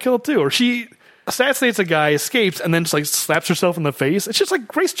View to a Kill too. Or she assassinates a guy, escapes, and then just slaps herself in the face. It's just like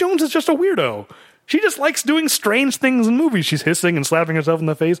Grace Jones is just a weirdo. She just likes doing strange things in movies. She's hissing and slapping herself in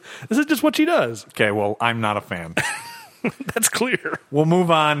the face. This is just what she does. Okay, well, I'm not a fan. That's clear. We'll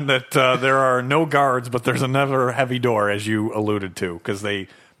move on that there are no guards, but there's another heavy door, as you alluded to, because they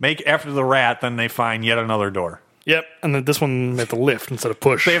make after the rat, then they find yet another door. Yep, and then this one they have to lift instead of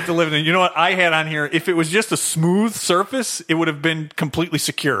push. They have to lift, and you know what I had on here? If it was just a smooth surface, it would have been completely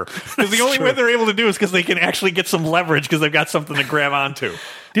secure. Because the only way they're able to do is because they can actually get some leverage because they've got something to grab onto.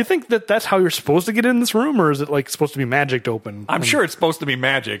 Do you think that that's how you're supposed to get in this room, or is it like supposed to be magic to open? I'm sure it's supposed to be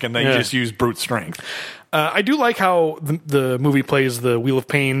magic, and they just use brute strength. I do like how the movie plays the Wheel of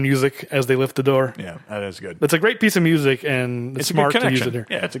Pain music as they lift the door. Yeah, that is good. It's a great piece of music, and it's smart a good to use connection. it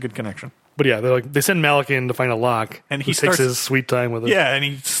here. Yeah, it's a good connection. But yeah, they send Malik in to find a lock, And he takes starts- his sweet time with it. Yeah, and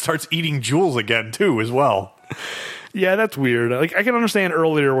he starts eating jewels again, too, as well. Yeah, that's weird. Like I can understand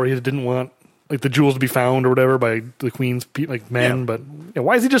earlier where he didn't want like the jewels to be found or whatever by the queen's men, Yeah. but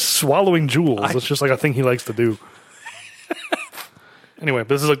why is he just swallowing jewels? It's just like a thing he likes to do. Anyway,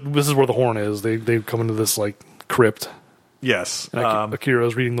 this is where the horn is. They come into this like crypt. Yes. And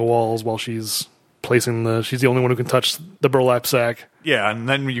Akira's reading the walls while she's placing she's the only one who can touch the burlap sack. Yeah, and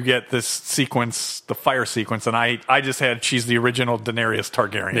then you get this sequence, the fire sequence, and I just had she's the original Daenerys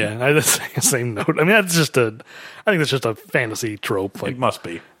Targaryen. Yeah, I had the same note. I mean, I think that's just a fantasy trope, like It must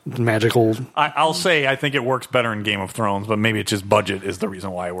be. magical. I'll say I think it works better in Game of Thrones, but maybe it's just budget is the reason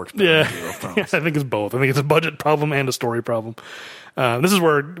why it works better in Game of Yeah, Thrones. I think it's both. I think it's a budget problem and a story problem. This is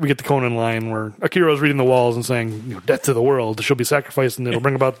where we get the Conan line where Akira's reading the walls and saying, death to the world. She'll be sacrificed and it'll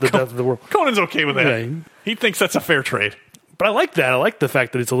bring about the death of the world. Conan's okay with that. Yeah. He thinks that's a fair trade. But I like that. I like the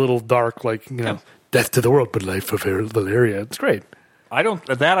fact that it's a little dark, like, death to the world, but life of Valeria. It's great. I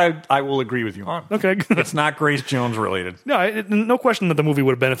will agree with you on. Okay. It's not Grace Jones related. No, no question that the movie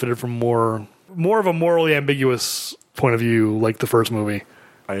would have benefited from more of a morally ambiguous point of view like the first movie.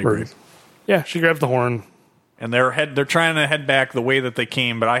 I agree. Yeah, she grabs the horn. And they're trying to head back the way that they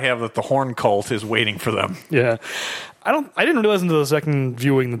came, but I have that the Horn Cult is waiting for them. Yeah. I didn't realize until the second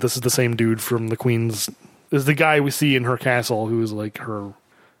viewing that this is the same dude from the Queen's. Is the guy we see in her castle who is like her,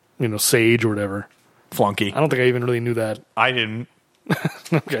 sage or whatever. Flunky. I don't think I even really knew that. I didn't.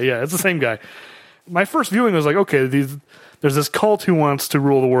 Okay, yeah, it's the same guy. My first viewing was like, okay, there's this cult who wants to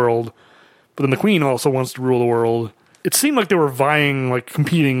rule the world, but then the Queen also wants to rule the world. It seemed like they were vying, like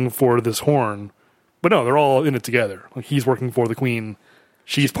competing for this horn. But no, they're all in it together. Like he's working for the Queen.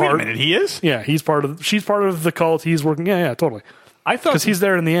 She's part. Wait a minute, he is? Yeah, she's part of the cult. He's working. Yeah, totally. I thought Because he's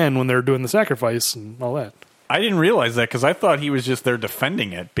there in the end when they're doing the sacrifice and all that. I didn't realize that because I thought he was just there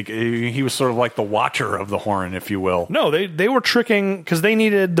defending it. Because he was sort of like the watcher of the horn, if you will. No, they were tricking because they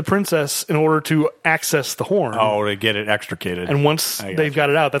needed the princess in order to access the horn. Oh, to get it extricated. And once they've got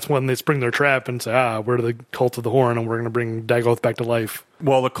it out, that's when they spring their trap and say, we're the cult of the horn and we're going to bring Dagoth back to life.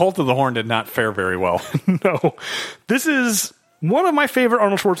 Well, the Cult of the Horn did not fare very well. No. This is one of my favorite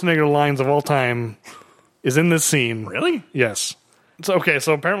Arnold Schwarzenegger lines of all time is in this scene. Really? Yes. So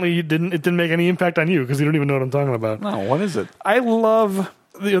apparently it didn't make any impact on you because you don't even know what I'm talking about. No, what is it? I love,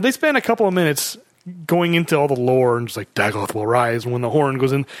 they spend a couple of minutes going into all the lore and just like Dagoth will rise when the horn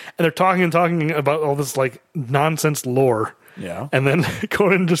goes in, and they're talking about all this like nonsense lore. Yeah. And then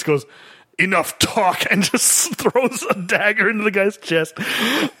Conan just goes, enough talk, and just throws a dagger into the guy's chest.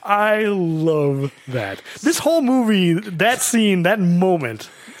 I love that. This whole movie, that scene, that moment,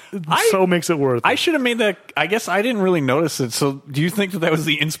 so makes it worth it. I should have made that. I guess I didn't really notice it. So, do you think that was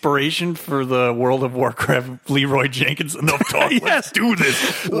the inspiration for the World of Warcraft Leroy Jenkins? Enough talk. Yes. Let's do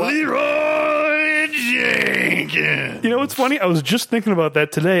this. Leroy Jenkins. You know what's funny? I was just thinking about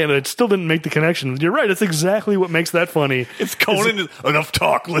that today, and it still didn't make the connection. You're right. It's exactly what makes that funny. It's Conan. Enough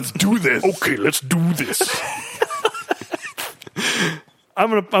talk. Let's do this. Okay, let's do this. I'm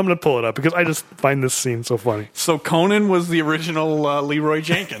gonna pull it up because I just find this scene so funny. So Conan was the original Leroy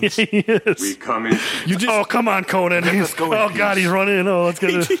Jenkins. Yes. We come in. Oh, come on, Conan. us go in Oh, peace. God, he's running in. Oh, let's get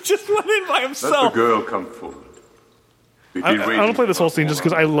He it. just went in by Let the himself. girl come forward. We've I been don't waiting play this whole for scene a just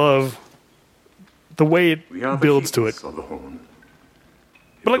because while. I love the way We are it the builds to it. keepers of the horn.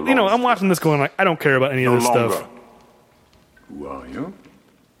 But, like, I'm watching this going, like, I don't care about any of No this longer. stuff. Who are you?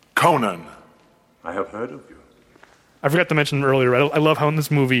 Conan. I have heard of you. I forgot to mention earlier, I love how in this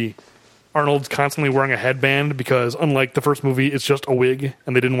movie, Arnold's constantly wearing a headband because, unlike the first movie, it's just a wig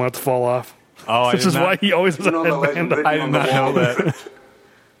and they didn't want it to fall off. Oh, I Which did is not- why he always has You a know the legend headband. written I did on the not know wall? that.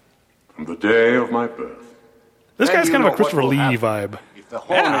 From the day of my birth. This Then guy's you kind know of a Christopher what will Lee happen. vibe. If the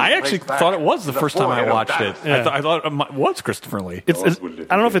horn Yeah, I is actually placed back thought it was the to first time I forehead of watched it. Dagoth. Yeah. I thought it was Christopher Lee. It's, Yours I will live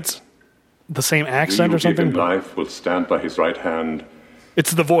don't know if again. it's the same He accent who or something. gave him But life will stand by his right hand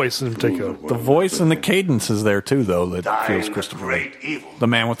It's the voice in particular. The voice and the cadence is there too, though. That feels Christopher Lee. The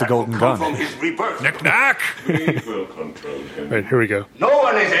man with the golden gun. From his rebirth. Knick-knack! We will control him. Right, here we go. No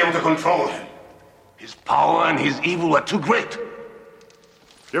one is able to control him. His power and his evil are too great.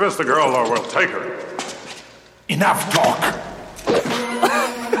 Give us the girl or we'll take her. Enough talk.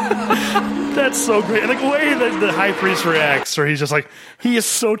 That's so great. And the way that the high priest reacts, or he's just like, he is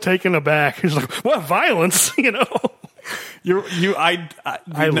so taken aback. He's like, what violence? You know? I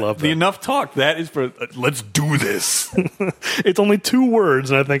love the that. enough talk. That is for let's do this. It's only 2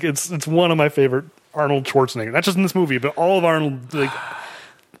 words, and I think it's one of my favorite Arnold Schwarzenegger. Not just in this movie, but all of Arnold. Like,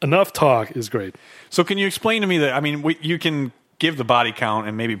 enough talk is great. So can you explain to me that? I mean, you can give the body count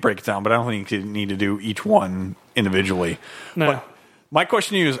and maybe break it down, but I don't think you need to do each one individually. No. But my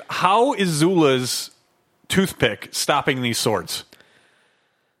question to you is: how is Zula's toothpick stopping these swords?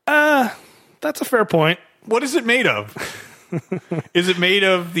 That's a fair point. What is it made of? Is it made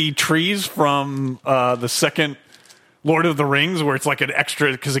of the trees from the second Lord of the Rings, where it's like an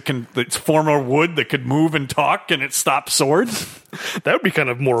extra because it's former wood that could move and talk and it stops swords? That would be kind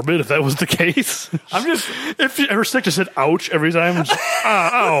of morbid if that was the case. I'm just If her stick just said ouch every time. Just,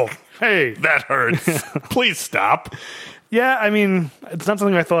 ow, hey. that hurts. Please stop. Yeah, I mean, it's not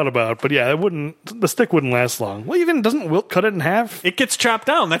something I thought about, but yeah, the stick wouldn't last long. Well, even doesn't Wilt cut it in half? It gets chopped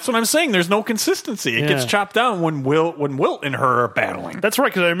down. That's what I'm saying. There's no consistency. It gets Yeah. chopped down when Wilt and her are battling. That's right,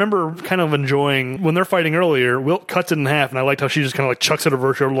 because I remember kind of enjoying when they're fighting earlier. Wilt cuts it in half, and I liked how she just kind of like chucks it over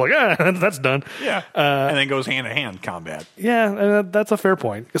her shoulder, like, that's done. Yeah, and then goes hand to hand combat. Yeah, and that's a fair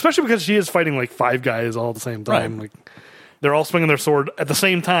point, especially because she is fighting like 5 guys all at the same time. Right. Like they're all swinging their sword at the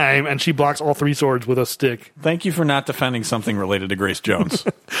same time, and she blocks all 3 swords with a stick. Thank you for not defending something related to Grace Jones.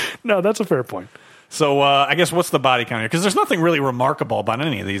 No, that's a fair point. So I guess what's the body count here? Because there's nothing really remarkable about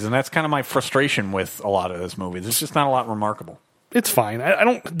any of these, and that's kind of my frustration with a lot of this movie. There's just not a lot remarkable. It's fine. I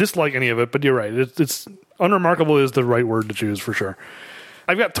don't dislike any of it, but you're right. It's unremarkable is the right word to choose for sure.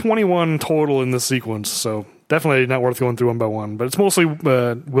 I've got 21 total in this sequence, so definitely not worth going through one by one. But it's mostly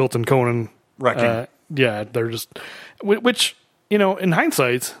Wilt and Conan Wrecking. Yeah, they're just which in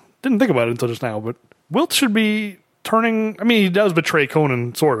hindsight didn't think about it until just now. But Wilt should be turning. I mean, he does betray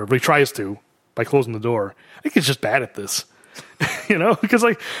Conan sort of, but he tries to by closing the door. I think he's just bad at this. Because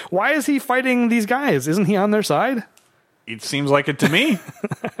like, why is he fighting these guys? Isn't he on their side? It seems like it to me.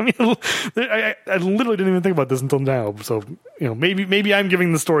 I mean, I literally didn't even think about this until now. So, maybe I'm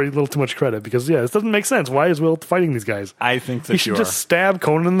giving the story a little too much credit because, this doesn't make sense. Why is Wilt fighting these guys? I think that he should just stab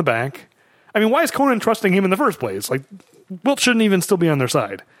Conan in the back. I mean, why is Conan trusting him in the first place? Like, Wilt shouldn't even still be on their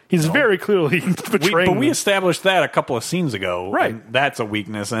side. He's very clearly betraying But we them. established that a couple of scenes ago. Right. And that's a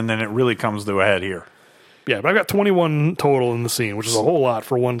weakness, and then it really comes to a head here. Yeah, but I've got 21 total in the scene, which is a whole lot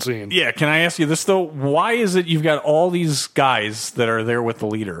for one scene. Yeah, can I ask you this, though? Why is it you've got all these guys that are there with the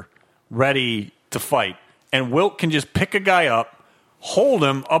leader ready to fight, and Wilt can just pick a guy up, hold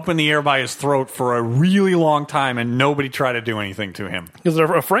him up in the air by his throat for a really long time, and nobody try to do anything to him? Because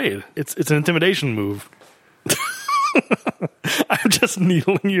they're afraid. It's an intimidation move. I'm just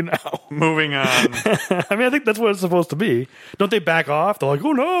needling you now. Moving on. I mean, I think that's what it's supposed to be. Don't they back off? They're like,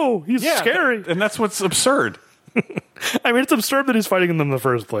 oh no, he's scary. And that's what's absurd. I mean, it's absurd that he's fighting them in the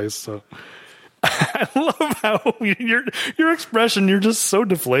first place. So I love how your expression, you're just so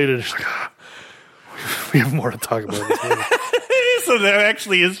deflated. It's like, we have more to talk about this movie. So that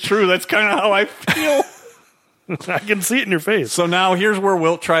actually is true. That's kind of how I feel. I can see it in your face. So now here's where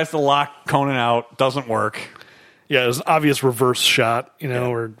Wilt tries to lock Conan out. Doesn't work. Yeah, there's an obvious reverse shot,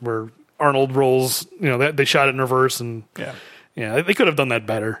 where Arnold rolls, they shot it in reverse, and they could have done that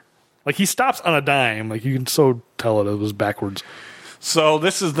better. Like, he stops on a dime. Like, you can so tell it was backwards. So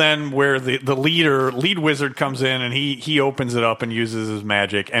this is then where the lead wizard comes in, and he opens it up and uses his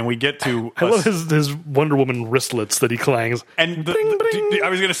magic, and we get to... I love his Wonder Woman wristlets that he clangs. And Bling, bling. I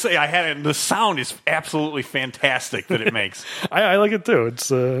was going to say, the sound is absolutely fantastic that it makes. I like it too.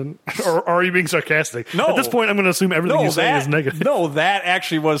 It's or are you being sarcastic? No. At this point, I'm going to assume everything you say is negative. No, that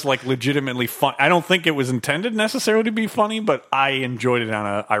actually was like legitimately fun. I don't think it was intended necessarily to be funny, but I enjoyed it on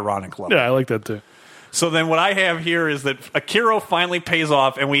an ironic level. Yeah, I like that too. So then what I have here is that Akira finally pays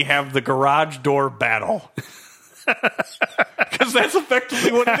off, and we have the garage door battle. Because that's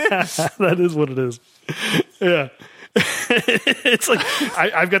effectively what it is. That is what it is. Yeah. It's like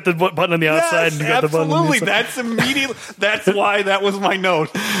I've got the button on the outside, and you got the button on the inside. That's immediately. That's why that was my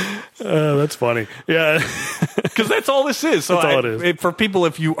note. That's funny. Yeah. Because that's all this is. So That's all it is. For people,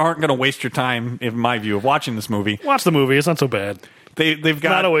 if you aren't going to waste your time, in my view, of watching this movie, Watch the movie. It's not so bad. they've got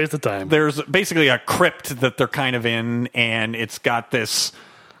Not a waste of time. There's basically a crypt that they're kind of in, and it's got this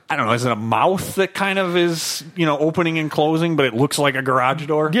I don't know, is it a mouth that kind of is, opening and closing, but it looks like a garage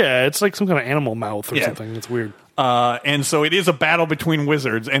door? Yeah, it's like some kind of animal mouth or something. It's weird. And so it is a battle between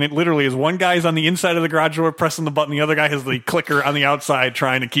wizards, and it literally is one guy's on the inside of the garage door pressing the button, the other guy has the clicker on the outside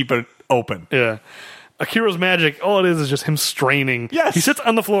trying to keep it open. Yeah. Akiro's magic, all it is just him straining. Yes. He sits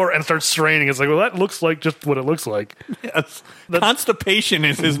on the floor and starts straining. It's like, well, that looks like just what it looks like. Yes. Constipation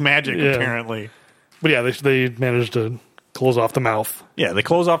is his magic, apparently. But yeah, they managed to close off the mouth. Yeah, they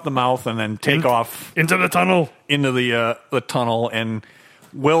close off the mouth and then take off into the tunnel. Into the tunnel, and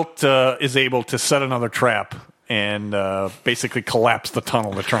Wilt is able to set another trap and basically collapse the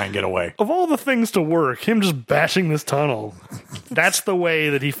tunnel to try and get away. Of all the things to work, him just bashing this tunnel, that's the way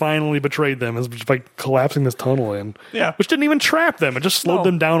that he finally betrayed them, is just by collapsing this tunnel in. Yeah. Which didn't even trap them. It just slowed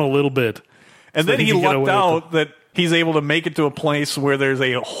them down a little bit. And so then he lucked out that he's able to make it to a place where there's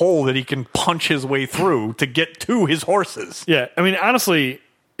a hole that he can punch his way through to get to his horses. Yeah, I mean, honestly,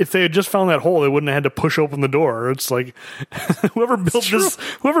 if they had just found that hole, they wouldn't have had to push open the door. It's like whoever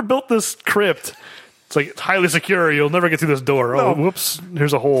built this crypt, it's like it's highly secure. You'll never get through this door. No. Oh, whoops!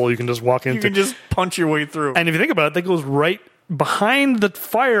 Here's a hole you can just walk into. You can just punch your way through. And if you think about it, that goes right behind the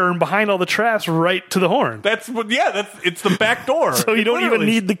fire and behind all the traps, right to the horn. It's the back door. So you don't even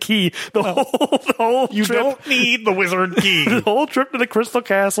need the key. The whole you trip, don't need the wizard key. the whole trip to the Crystal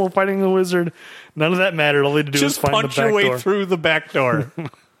Castle fighting the wizard. None of that mattered. All they had to do Just was find the punch back your way door. through the back door.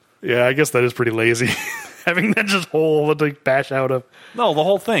 Yeah, I guess that is pretty lazy. Having that just hole to bash out of. No, the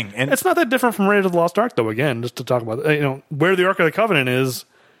whole thing. And It's not that different from Raiders of the Lost Ark, though. Again, just to talk about where the Ark of the Covenant is,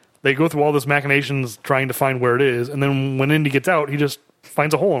 they go through all this machinations trying to find where it is, and then when Indy gets out, he just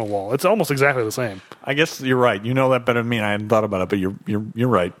finds a hole in a wall. It's almost exactly the same. I guess you're right. You know that better than me. I hadn't thought about it, but you're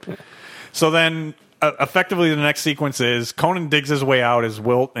right. Yeah. So then, effectively, the next sequence is Conan digs his way out as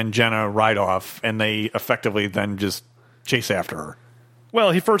Wilt and Jenna ride off, and they effectively then just chase after her.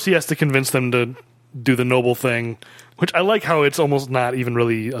 Well, he has to convince them to do the noble thing, which I like how it's almost not even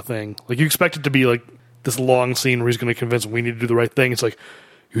really a thing. Like, you expect it to be like this long scene where he's going to convince them we need to do the right thing. It's like,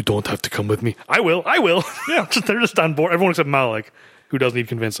 you don't have to come with me. I will. Yeah, they're just on board. Everyone except Malik, who does need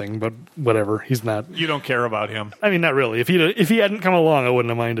convincing, but whatever. He's not. You don't care about him. I mean, not really. If he hadn't come along, I wouldn't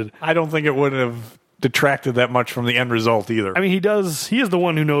have minded. I don't think it would have detracted that much from the end result either. I mean, he does. He is the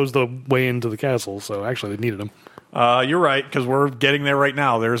one who knows the way into the castle, so actually they needed him. You're right, because we're getting there right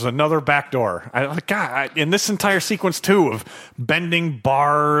now. There's another back door. In this entire sequence, too, of bending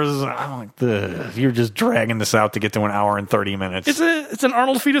bars, I'm like, you're just dragging this out to get to an hour and 30 minutes. It's an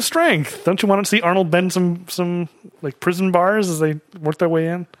Arnold feat of strength. Don't you want to see Arnold bend some like prison bars as they work their way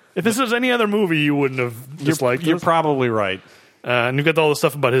in? If this was any other movie, you wouldn't have disliked it. You're probably right. And you got all the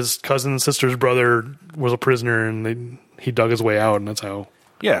stuff about his cousin and sister's brother was a prisoner, and he dug his way out, and that's how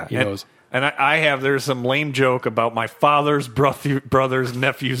he knows. And there's some lame joke about my father's brother's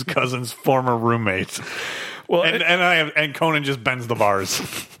nephew's cousin's former roommates. Well, and Conan just bends the bars.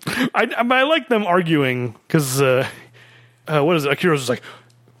 I like them arguing because what is it? Akira's just like,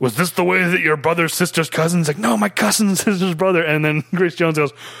 was this the way that your brother's sister's cousin's like? No, my cousin's sister's brother. And then Grace Jones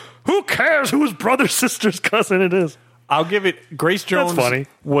goes, who cares whose brother's sister's cousin it is? I'll give it. Grace Jones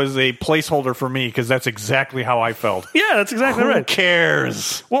was a placeholder for me because that's exactly how I felt. Yeah, that's exactly right. Who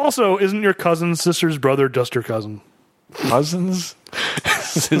cares? Well, also, isn't your cousin's sister's brother just your cousin? Cousin's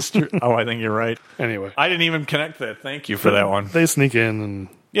sister? Oh, I think you're right. Anyway, I didn't even connect that. Thank you for that one. They sneak in, and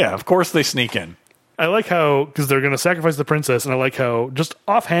yeah, of course they sneak in. I like how, because they're going to sacrifice the princess, and I like how just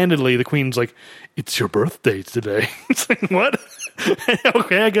offhandedly the queen's like, "It's your birthday today." It's like, what?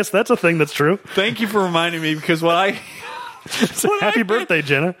 Okay, I guess that's a thing that's true. Thank you for reminding me, because happy birthday,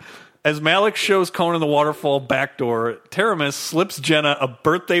 Jenna. As Malik shows Conan the waterfall back door, Taramis slips Jenna a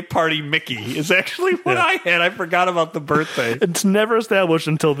birthday party Mickey. Is actually what I had. I forgot about the birthday. It's never established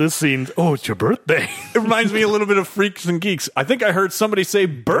until this scene. Oh, it's your birthday. It reminds me a little bit of Freaks and Geeks. I think I heard somebody say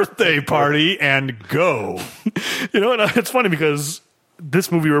birthday party and go. You know what? It's funny because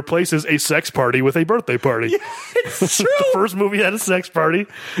this movie replaces a sex party with a birthday party. Yeah, it's true. The first movie had a sex party.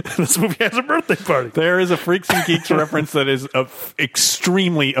 This movie has a birthday party. There is a Freaks and Geeks reference that is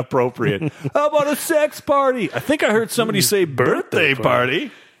extremely appropriate. How about a sex party? I think I heard somebody say birthday party.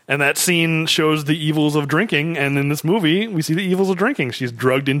 And that scene shows the evils of drinking. And in this movie, we see the evils of drinking. She's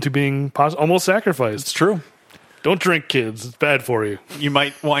drugged into being almost sacrificed. It's true. Don't drink, kids. It's bad for you. You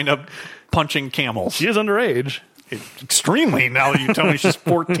might wind up punching camels. She is underage. Extremely, now that you tell me she's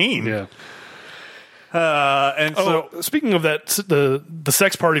 14. Yeah. And so, speaking of that, the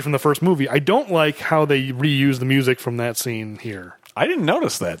sex party from the first movie, I don't like how they reuse the music from that scene here. I didn't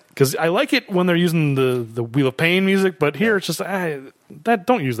notice that, because I like it when they're using the Wheel of Pain music, but here it's just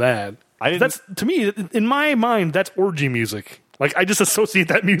don't use that. That's, to me, in my mind, that's orgy music. Like, I just associate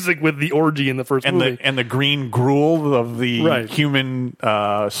that music with the orgy in the first movie. And the green gruel of the Right. human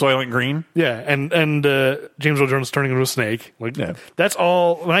Soylent Green. Yeah, and James Earl Jones turning into a snake. Like, Yeah. that's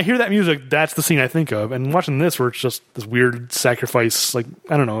all. When I hear that music, that's the scene I think of. And watching this, where it's just this weird sacrifice, like,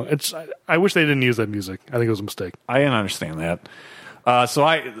 I don't know. I wish they didn't use that music. I think it was a mistake. I didn't understand that.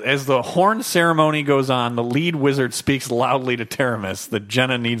 As the horn ceremony goes on, the lead wizard speaks loudly to Taramis that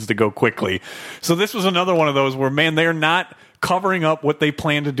Jenna needs to go quickly. So this was another one of those where, man, they're not covering up what they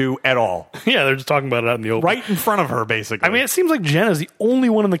plan to do at all. Yeah, they're just talking about it out in the open. Right in front of her, basically. I mean, it seems like Jenna's the only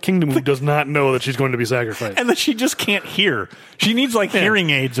one in the kingdom who does not know that she's going to be sacrificed. and that she just can't hear. She needs, like,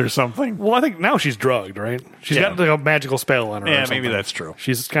 hearing aids or something. Well, I think now she's drugged, right? She's got like a magical spell on her. Yeah, or maybe something. that's true.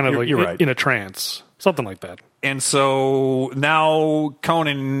 She's kind of You're like right. in a trance. Something like that. And so now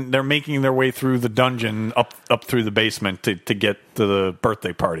Conan, they're making their way through the dungeon up through the basement to get to the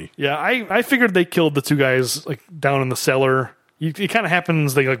birthday party. Yeah, I figured they killed the two guys like down in the cellar. It kind of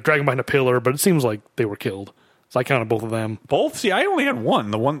happens, they like drag them behind a pillar, but it seems like they were killed. So I counted both of them. Both? See, I only had one.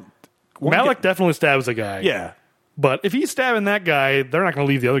 The one Malik definitely stabs a guy. Yeah. But if he's stabbing that guy, they're not going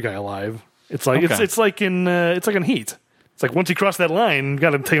to leave the other guy alive. It's like Okay. it's like in Heat. It's like once you cross that line, you got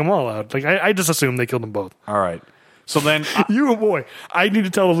to take them all out. Like I just assumed they killed them both. All right. So then You boy, I need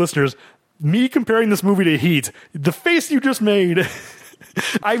to tell the listeners, me comparing this movie to Heat, the face you just made,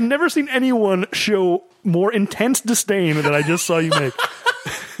 I've never seen anyone show more intense disdain than I just saw you make.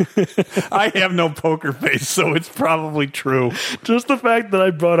 I have no poker face, so it's probably true. Just the fact that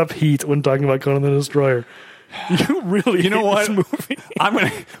I brought up Heat when talking about Conan the Destroyer. You really You know hate what? this movie. I'm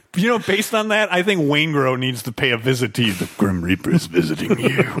gonna, based on that, I think Waingro needs to pay a visit to you. The Grim Reaper is visiting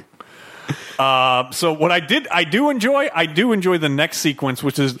you. So what I do enjoy the next sequence,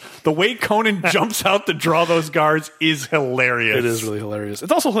 which is the way Conan jumps out to draw those guards is hilarious. It is really hilarious.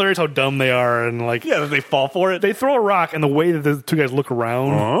 It's also hilarious how dumb they are and like Yeah, that they fall for it. they throw a rock and the way that the two guys look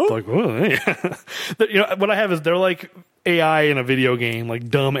around, like, oh, hey. You know, what I have is they're like AI in a video game, like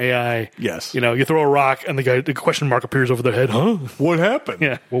dumb AI. Yes. You know, you throw a rock and the question mark appears over their head. Huh? What happened?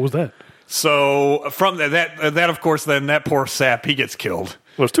 Yeah. What was that? So from that of course, then that poor sap, he gets killed. Well,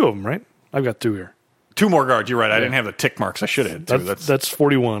 there's two of them, right? I've got two here. Two more guards. You're right. I didn't have the tick marks. I should have had two. That's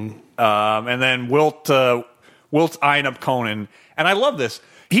 41. And then Wilt's eyeing up Conan. And I love this.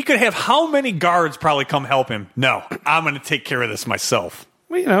 He could have how many guards probably come help him? No, I'm going to take care of this myself.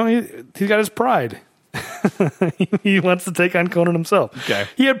 Well, you know, he's got his pride. He wants to take on Conan himself. Okay.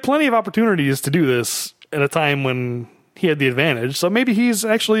 He had plenty of opportunities to do this at a time when he had the advantage. So maybe he's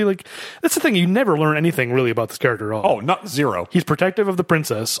actually like, that's the thing. You never learn anything really about this character at all. Oh, not zero. He's protective of the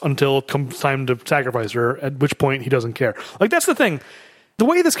princess until it comes time to sacrifice her, at which point he doesn't care. Like, that's the thing. The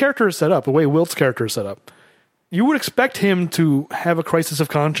way this character is set up, the way Wilt's character is set up, you would expect him to have a crisis of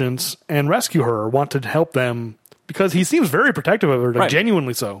conscience and rescue her or want to help them because he seems very protective of her, like, Right.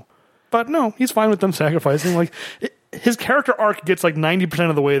 genuinely so. But no, he's fine with them sacrificing. Like, his character arc gets like 90%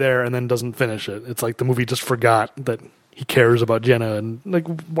 of the way there and then doesn't finish it. It's like the movie just forgot that he cares about Jenna, and like,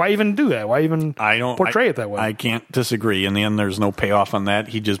 why even do that? Why even portray it that way? I can't disagree. In the end, there's no payoff on that.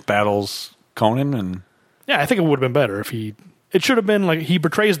 He just battles Conan, and Yeah, I think it would have been better if it should have been like he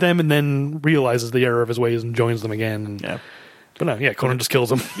betrays them and then realizes the error of his ways and joins them again. And, yeah. But no, yeah, Conan just kills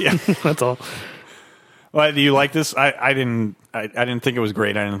him. Yeah. That's all. Well, do you like this? I didn't think it was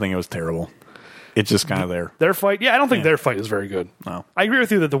great. I didn't think it was terrible. It's just kind of there. Their fight, I don't think their fight is very good. No. I agree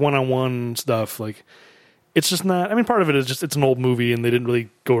with you that the one-on-one stuff, like, it's just not. I mean, part of it is just it's an old movie and they didn't really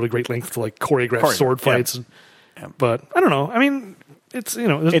go to great length to like choreograph sword yeah. fights. But I don't know. I mean, it's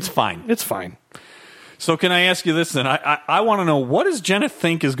It's fine. It's fine. So can I ask you this then? I want to know, what does Jenna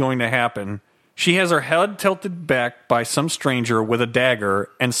think is going to happen? She has her head tilted back by some stranger with a dagger,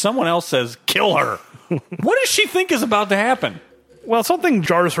 and someone else says, kill her. What does she think is about to happen? Well, something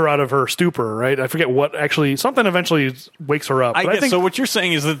jars her out of her stupor, right? I forget what actually. Something eventually wakes her up. I But guess think, so. What you're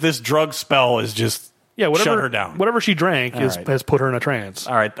saying is that this drug spell is just whatever, shut her down. Whatever she drank right. has put her in a trance.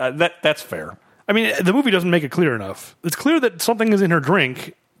 All right, that's fair. I mean, the movie doesn't make it clear enough. It's clear that something is in her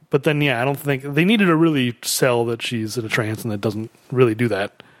drink, but then, I don't think they needed to really sell that she's in a trance, and it doesn't really do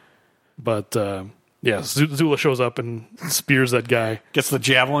that. But Zula shows up and spears that guy. Gets the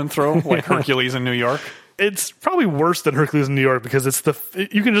javelin throw like Hercules in New York. It's probably worse than Hercules in New York because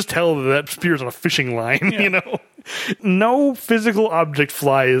you can just tell that spear's on a fishing line. You know, no physical object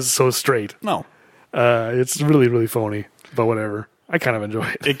flies so straight. No, It's really, really phony. But whatever, I kind of enjoy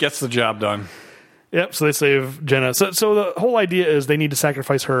it. it gets the job done. Yep, so they save Jenna. So the whole idea is they need to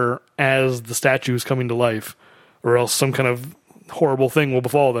sacrifice her as the statue is coming to life, or else some kind of horrible thing will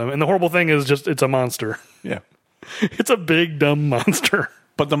befall them. And the horrible thing is just, it's a monster. Yeah. It's a big, dumb monster.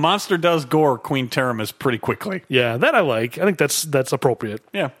 But the monster does gore Queen Teramis pretty quickly. Yeah, that I like. I think that's appropriate.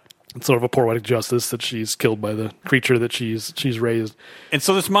 Yeah. It's sort of a poetic justice that she's killed by the creature that she's raised. And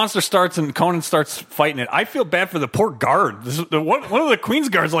so this monster starts, and Conan starts fighting it. I feel bad for the poor guard. One of the Queen's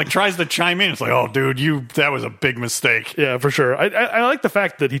guards like tries to chime in. It's like, oh, dude, that was a big mistake. Yeah, for sure. I like the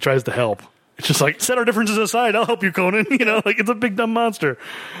fact that he tries to help. It's just like, set our differences aside. I'll help you, Conan. You know, like, it's a big dumb monster.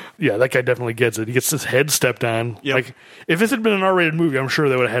 Yeah, that guy definitely gets it. He gets his head stepped on. Yep. Like, if this had been an R-rated movie, I'm sure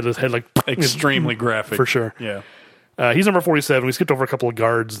they would have had his head like Extremely graphic. for sure. Yeah. He's number 47. We skipped over a couple of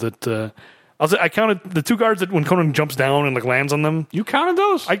guards that I counted the 2 guards that when Conan jumps down and like lands on them. You counted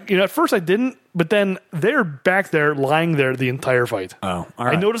those? At first I didn't, but then they're back there lying there the entire fight. Oh, all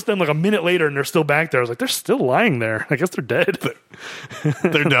right. I noticed them like a minute later and they're still back there. I was like, they're still lying there. I guess they're dead.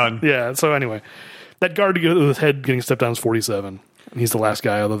 They're done. Yeah. So anyway, that guard with his head getting stepped on is 47. And he's the last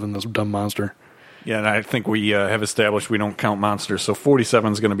guy other than this dumb monster. Yeah, and I think we have established we don't count monsters, so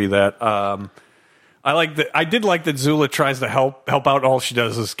 47 is going to be that. I did like that Zula tries to help out. All she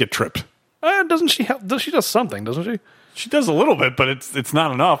does is get tripped. Doesn't she help? She does something, doesn't she? She does a little bit, but it's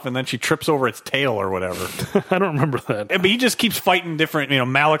not enough, and then she trips over its tail or whatever. I don't remember that. But he just keeps fighting different.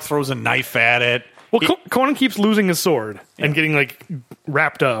 Malik throws a knife at it. Well, Conan keeps losing his sword and getting like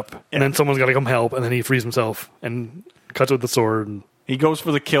wrapped up, and then someone's got to come help, and then he frees himself and cuts with the sword. And he goes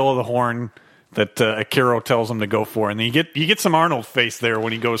for the kill of the horn that Akiro tells him to go for, and then you get some Arnold face there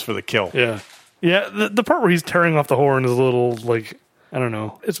when he goes for the kill. Yeah. The part where he's tearing off the horn is a little like, I don't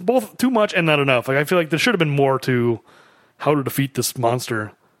know. It's both too much and not enough. Like, I feel like there should have been more to how to defeat this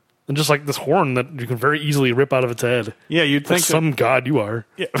monster than just like this horn that you can very easily rip out of its head. Yeah, you'd think like some god you are.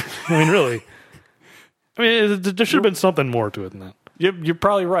 Yeah. I mean, really. I mean, there should have been something more to it than that. You're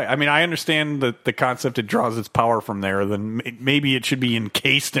probably right. I mean, I understand the concept it draws its power from there. Then maybe it should be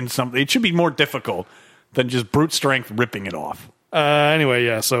encased in something. It should be more difficult than just brute strength ripping it off. Anyway,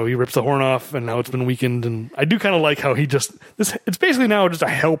 yeah, so he rips the horn off, and now it's been weakened, and I do kind of like how it's basically now just a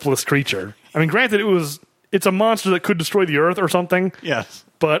helpless creature. I mean, granted, it's a monster that could destroy the earth or something. Yes.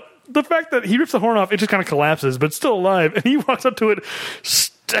 But the fact that he rips the horn off, it just kind of collapses, but it's still alive, and he walks up to it,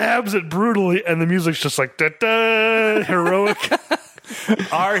 stabs it brutally, and the music's just like, da-da, heroic.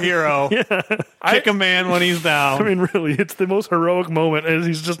 Our hero. Yeah. Kick a man when he's down. I mean, really, it's the most heroic moment as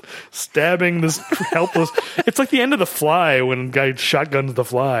he's just stabbing this helpless. It's like the end of The Fly when a guy shotguns the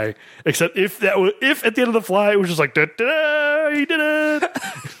fly. Except if at the end of The Fly it was just like, da-da, he did it.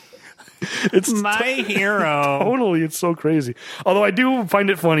 It's my hero. Totally, it's so crazy. Although I do find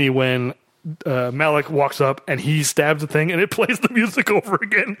it funny when Malik walks up and he stabs the thing and it plays the music over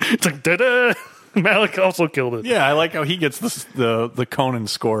again. It's like, da-da. Malik also killed it. Yeah, I like how he gets the Conan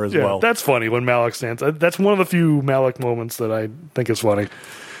score as well. That's funny when Malik stands. That's one of the few Malik moments that I think is funny.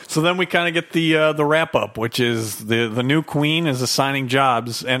 So then we kind of get the wrap up, which is the new queen is assigning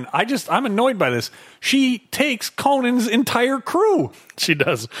jobs, and I'm annoyed by this. She takes Conan's entire crew. She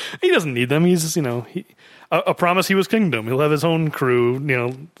does. He doesn't need them. He's a promise he was kingdom. He'll have his own crew,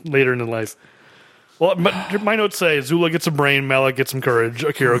 later in his life. Well, my notes say Zula gets a brain, Malik gets some courage,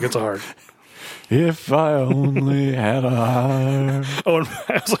 Akiro gets a heart. If I only had a heart. Oh, and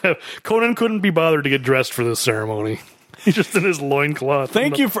I also have, Conan couldn't be bothered to get dressed for this ceremony. He's just in his loincloth.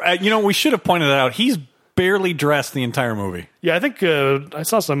 Thank you for, we should have pointed that out. He's barely dressed the entire movie. Yeah, I think I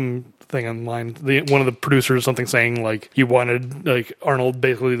saw some thing online. One of the producers or something saying like he wanted like Arnold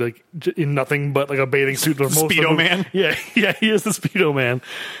basically like in nothing but like a bathing suit. Speedo Man. Yeah, he is the Speedo Man.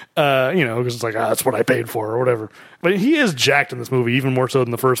 Because it's like that's what I paid for or whatever. But he is jacked in this movie, even more so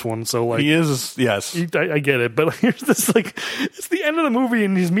than the first one. So like he is, yes, I get it. But like, here's this like it's the end of the movie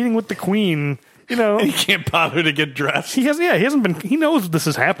and he's meeting with the queen. And he can't bother to get dressed. He hasn't been. He knows this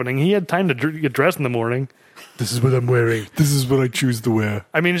is happening. He had time to get dressed in the morning. This is what I'm wearing. This is what I choose to wear.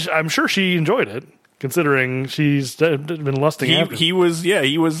 I mean, I'm sure she enjoyed it, considering she's been lusting after. He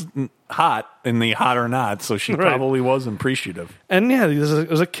was hot in the Hot or Not, so she probably was appreciative. And yeah, it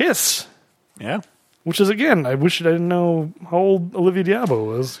was a kiss. Yeah. Which is, again, I wish I didn't know how old Olivia Diabo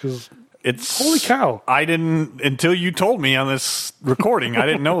was, because holy cow. I didn't, until you told me on this recording, I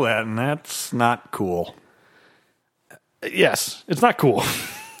didn't know that, and that's not cool. Yes, it's not cool.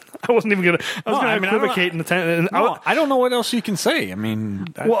 I wasn't even going to. I was going to equivocate in the time. I don't know what else you can say. I mean,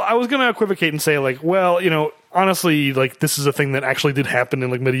 I was going to equivocate and say, like, well, honestly, like, this is a thing that actually did happen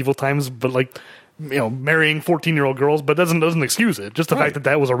in like medieval times, but like, marrying 14-year-old girls, but doesn't excuse it. Just the fact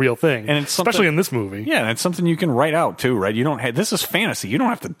that was a real thing, and it's especially in this movie. Yeah, and it's something you can write out too, right? You don't have, this is fantasy. You don't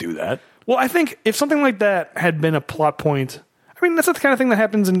have to do that. Well, I think if something like that had been a plot point, I mean, that's the kind of thing that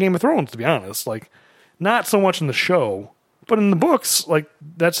happens in Game of Thrones, to be honest. Like, not so much in the show. But in the books, like,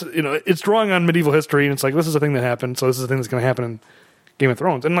 that's, it's drawing on medieval history, and it's like, this is a thing that happened, so this is a thing that's going to happen in Game of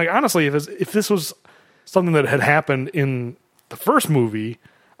Thrones. And like honestly, if this was something that had happened in the first movie,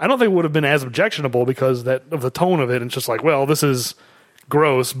 I don't think it would have been as objectionable because of the tone of it. And it's just like, well, this is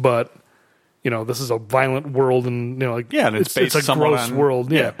gross, but this is a violent world, and and it's based a somewhat gross on,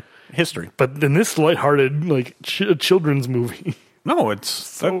 world, history. But in this lighthearted, like children's movie, No,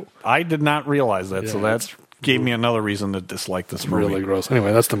 I did not realize that, so that gave me another reason to dislike this movie. really gross.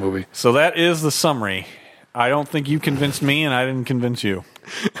 Anyway, that's the movie. So that is the summary. I don't think you convinced me, and I didn't convince you.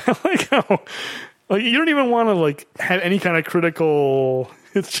 I like how you don't even want to have any kind of critical.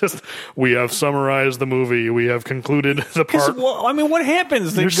 It's just we have summarized the movie. We have concluded the part. Well, I mean, what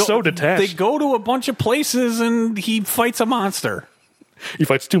happens? You're so detached. They go to a bunch of places, and he fights a monster. He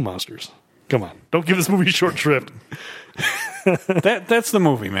fights two monsters. Come on, don't give this movie short shrift. That's the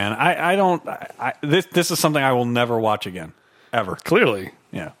movie, man. I don't. This is something I will never watch again, ever. Clearly,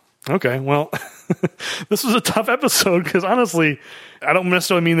 Yeah. okay. Well, this was a tough episode because honestly, I don't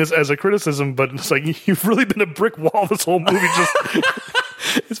necessarily mean this as a criticism, but it's like you've really been a brick wall this whole movie.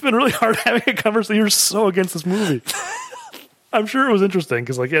 It's been really hard having a conversation. You're so against this movie. I'm sure it was interesting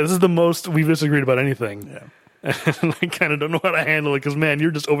because, this is the most we've disagreed about anything. Yeah. And I kind of don't know how to handle it because, man,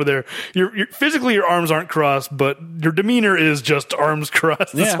 you're just over there. You're physically your arms aren't crossed, but your demeanor is just arms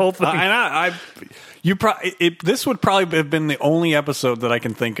crossed. This whole thing. This would probably have been the only episode that I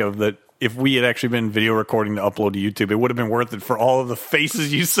can think of that if we had actually been video recording to upload to YouTube, it would have been worth it for all of the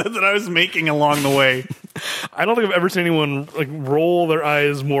faces you said that I was making along the way. I don't think I've ever seen anyone roll their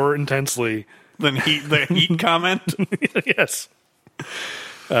eyes more intensely than the heat comment. Yes.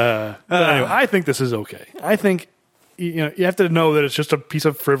 Anyway, I think this is okay. I think you have to know that it's just a piece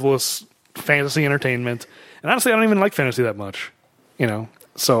of frivolous fantasy entertainment. And honestly, I don't even like fantasy that much.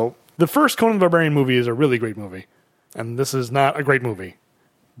 So the first Conan the Barbarian movie is a really great movie, and this is not a great movie.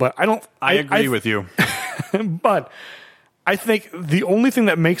 But I agree with you. But I think the only thing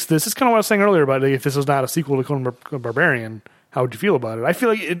that makes this is kind of what I was saying earlier about if this was not a sequel to Conan the Barbarian, how would you feel about it? I feel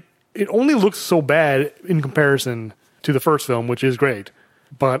like it only looks so bad in comparison to the first film, which is great.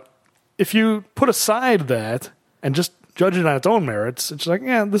 But if you put aside that and just judge it on its own merits, it's like,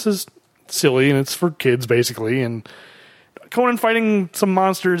 this is silly and it's for kids basically. And Conan fighting some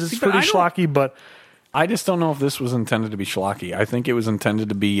monsters is pretty schlocky, but I just don't know if this was intended to be schlocky. I think it was intended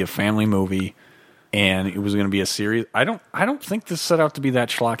to be a family movie, and it was going to be a series. I don't think this set out to be that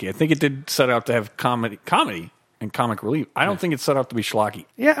schlocky. I think it did set out to have comedy and comic relief. I don't think it set out to be schlocky.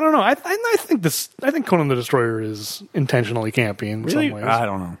 Yeah, I don't know. I think Conan the Destroyer is intentionally campy in some ways. I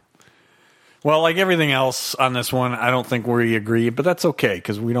don't know. Well, like everything else on this one, I don't think we agree, but that's okay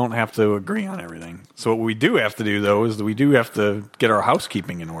because we don't have to agree on everything. So what we do have to do, though, is that we do have to get our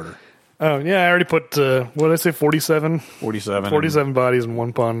housekeeping in order. Oh, yeah, I already put, what did I say, 47? 47 bodies and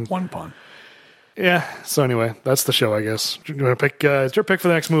one pun. One pun. Yeah, so anyway, that's the show, I guess. You want to pick, it's your pick for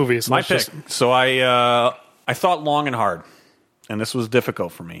the next movie. So my pick. So I thought long and hard, and this was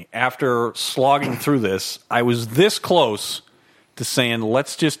difficult for me. After slogging through this, I was this close to saying,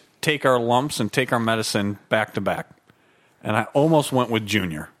 let's just take our lumps and take our medicine back to back. And I almost went with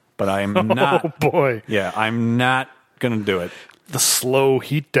Junior, but I am not. Oh, boy. Yeah, I'm not going to do it. The slow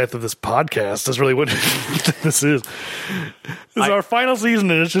heat death of this podcast is really what this is. This is our final season,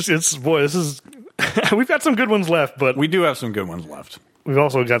 and this is, we've got some good ones left, but we do have some good ones left. We've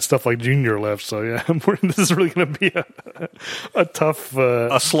also got stuff like Junior left, so yeah, this is really going to be a tough,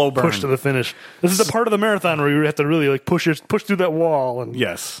 a slow burn push to the finish. This is the part of the marathon where you have to really push through that wall. And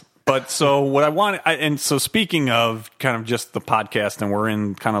yes, but so what I want, and so speaking of kind of just the podcast, and we're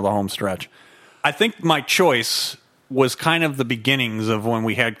in kind of the home stretch. I think my choice was kind of the beginnings of when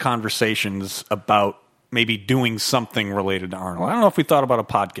we had conversations about maybe doing something related to Arnold. I don't know if we thought about a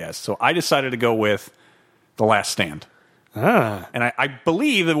podcast, so I decided to go with The Last Stand. And I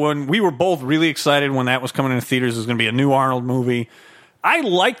believe that when we were both really excited when that was coming into theaters, it was going to be a new Arnold movie. I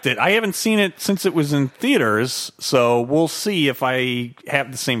liked it. I haven't seen it since it was in theaters, so we'll see if I have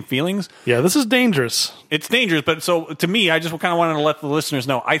the same feelings. Yeah, this is dangerous. It's dangerous, but so to me, I just kind of wanted to let the listeners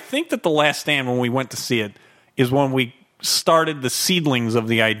know. I think that The Last Stand, when we went to see it, is when we started the seedlings of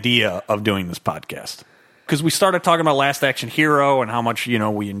the idea of doing this podcast. Because we started talking about Last Action Hero and how much,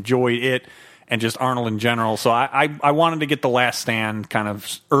 we enjoyed it and just Arnold in general. So I wanted to get The Last Stand kind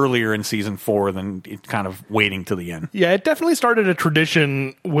of earlier in season 4 than kind of waiting to the end. Yeah, it definitely started a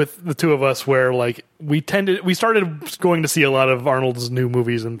tradition with the two of us where we started going to see a lot of Arnold's new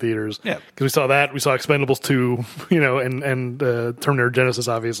movies in theaters. Yeah. Because we saw Expendables 2, and Terminator Genesis,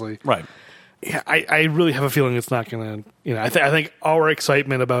 obviously. Right. Yeah, I really have a feeling it's not going to. I think our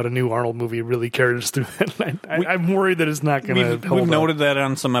excitement about a new Arnold movie really carried us through that. I'm worried that it's not going to. We've noted that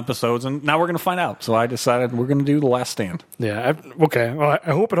on some episodes, and now we're going to find out. So I decided we're going to do The Last Stand. Yeah. Okay. Well,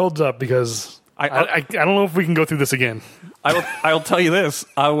 I hope it holds up because I don't know if we can go through this again. I'll tell you this: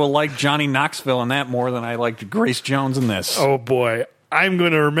 I will like Johnny Knoxville in that more than I liked Grace Jones in this. Oh boy. I'm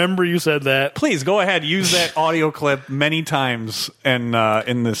going to remember you said that. Please go ahead. Use that audio clip many times in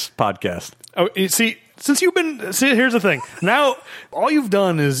this podcast. Oh, you see, here's the thing. Now, all you've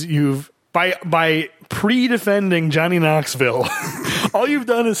done is by pre-defending Johnny Knoxville, all you've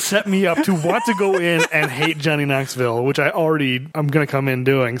done is set me up to want to go in and hate Johnny Knoxville, which I'm going to come in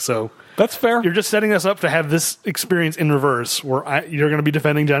doing. So that's fair. You're just setting us up to have this experience in reverse, where you're going to be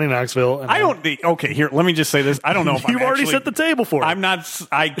defending Johnny Knoxville. Okay, here, let me just say this. I don't know if you've already set the table for it. I'm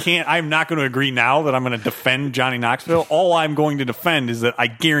not going to agree now that I'm going to defend Johnny Knoxville. All I'm going to defend is that I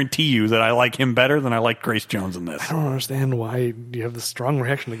guarantee you that I like him better than I like Grace Jones in this. I don't understand why you have this strong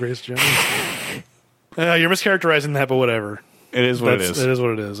reaction to Grace Jones. You're mischaracterizing that, but whatever. It is what it is. It is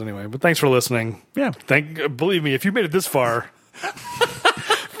what it is, anyway. But thanks for listening. Yeah. Believe me, if you made it this far,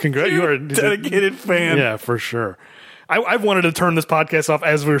 congrats. You are a dedicated fan. Yeah, for sure. I've wanted to turn this podcast off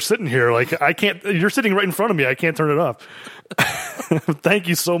as we're sitting here. Like, I can't. You're sitting right in front of me. I can't turn it off. Thank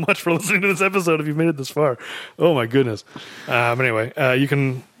you so much for listening to this episode if you've made it this far. Oh, my goodness. Anyway, you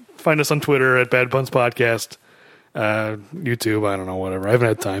can find us on Twitter at Bad Puns Podcast. YouTube, I don't know, whatever. I haven't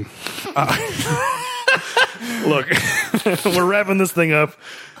had time. Look, we're wrapping this thing up.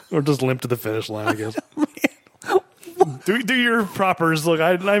 We're just limp to the finish line, I guess. Do your propers. Look,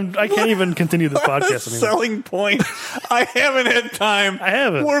 I can't even continue this podcast anymore. Selling point. I haven't had time. I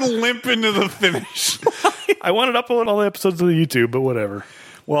haven't. We're limping to the finish. I wanted to upload all the episodes to the YouTube, but whatever.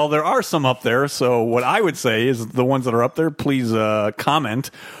 Well, there are some up there. So what I would say is the ones that are up there, please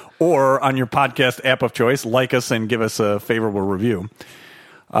comment. Or on your podcast app of choice, like us and give us a favorable review.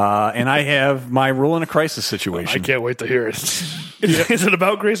 And I have my rule in a crisis situation. I can't wait to hear it. Is it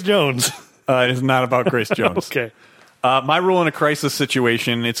about Grace Jones? It is not about Grace Jones. Okay. My rule in a crisis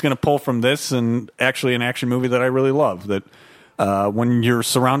situation, it's going to pull from this and actually an action movie that I really love. That when you're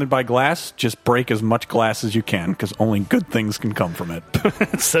surrounded by glass, just break as much glass as you can because only good things can come from it.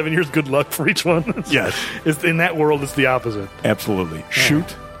 7 years good luck for each one. Yes. In that world, it's the opposite. Absolutely.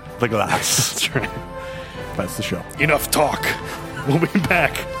 Shoot the glass. That's right. That's the show. Enough talk. We'll be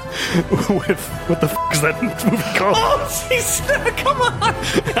back with what the f*** is that movie called? Oh, jeez, come on.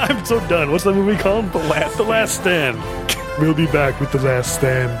 I'm so done. What's that movie called? The Last Stand. We'll be back with The Last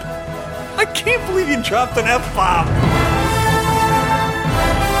Stand. I can't believe you dropped an F-bomb.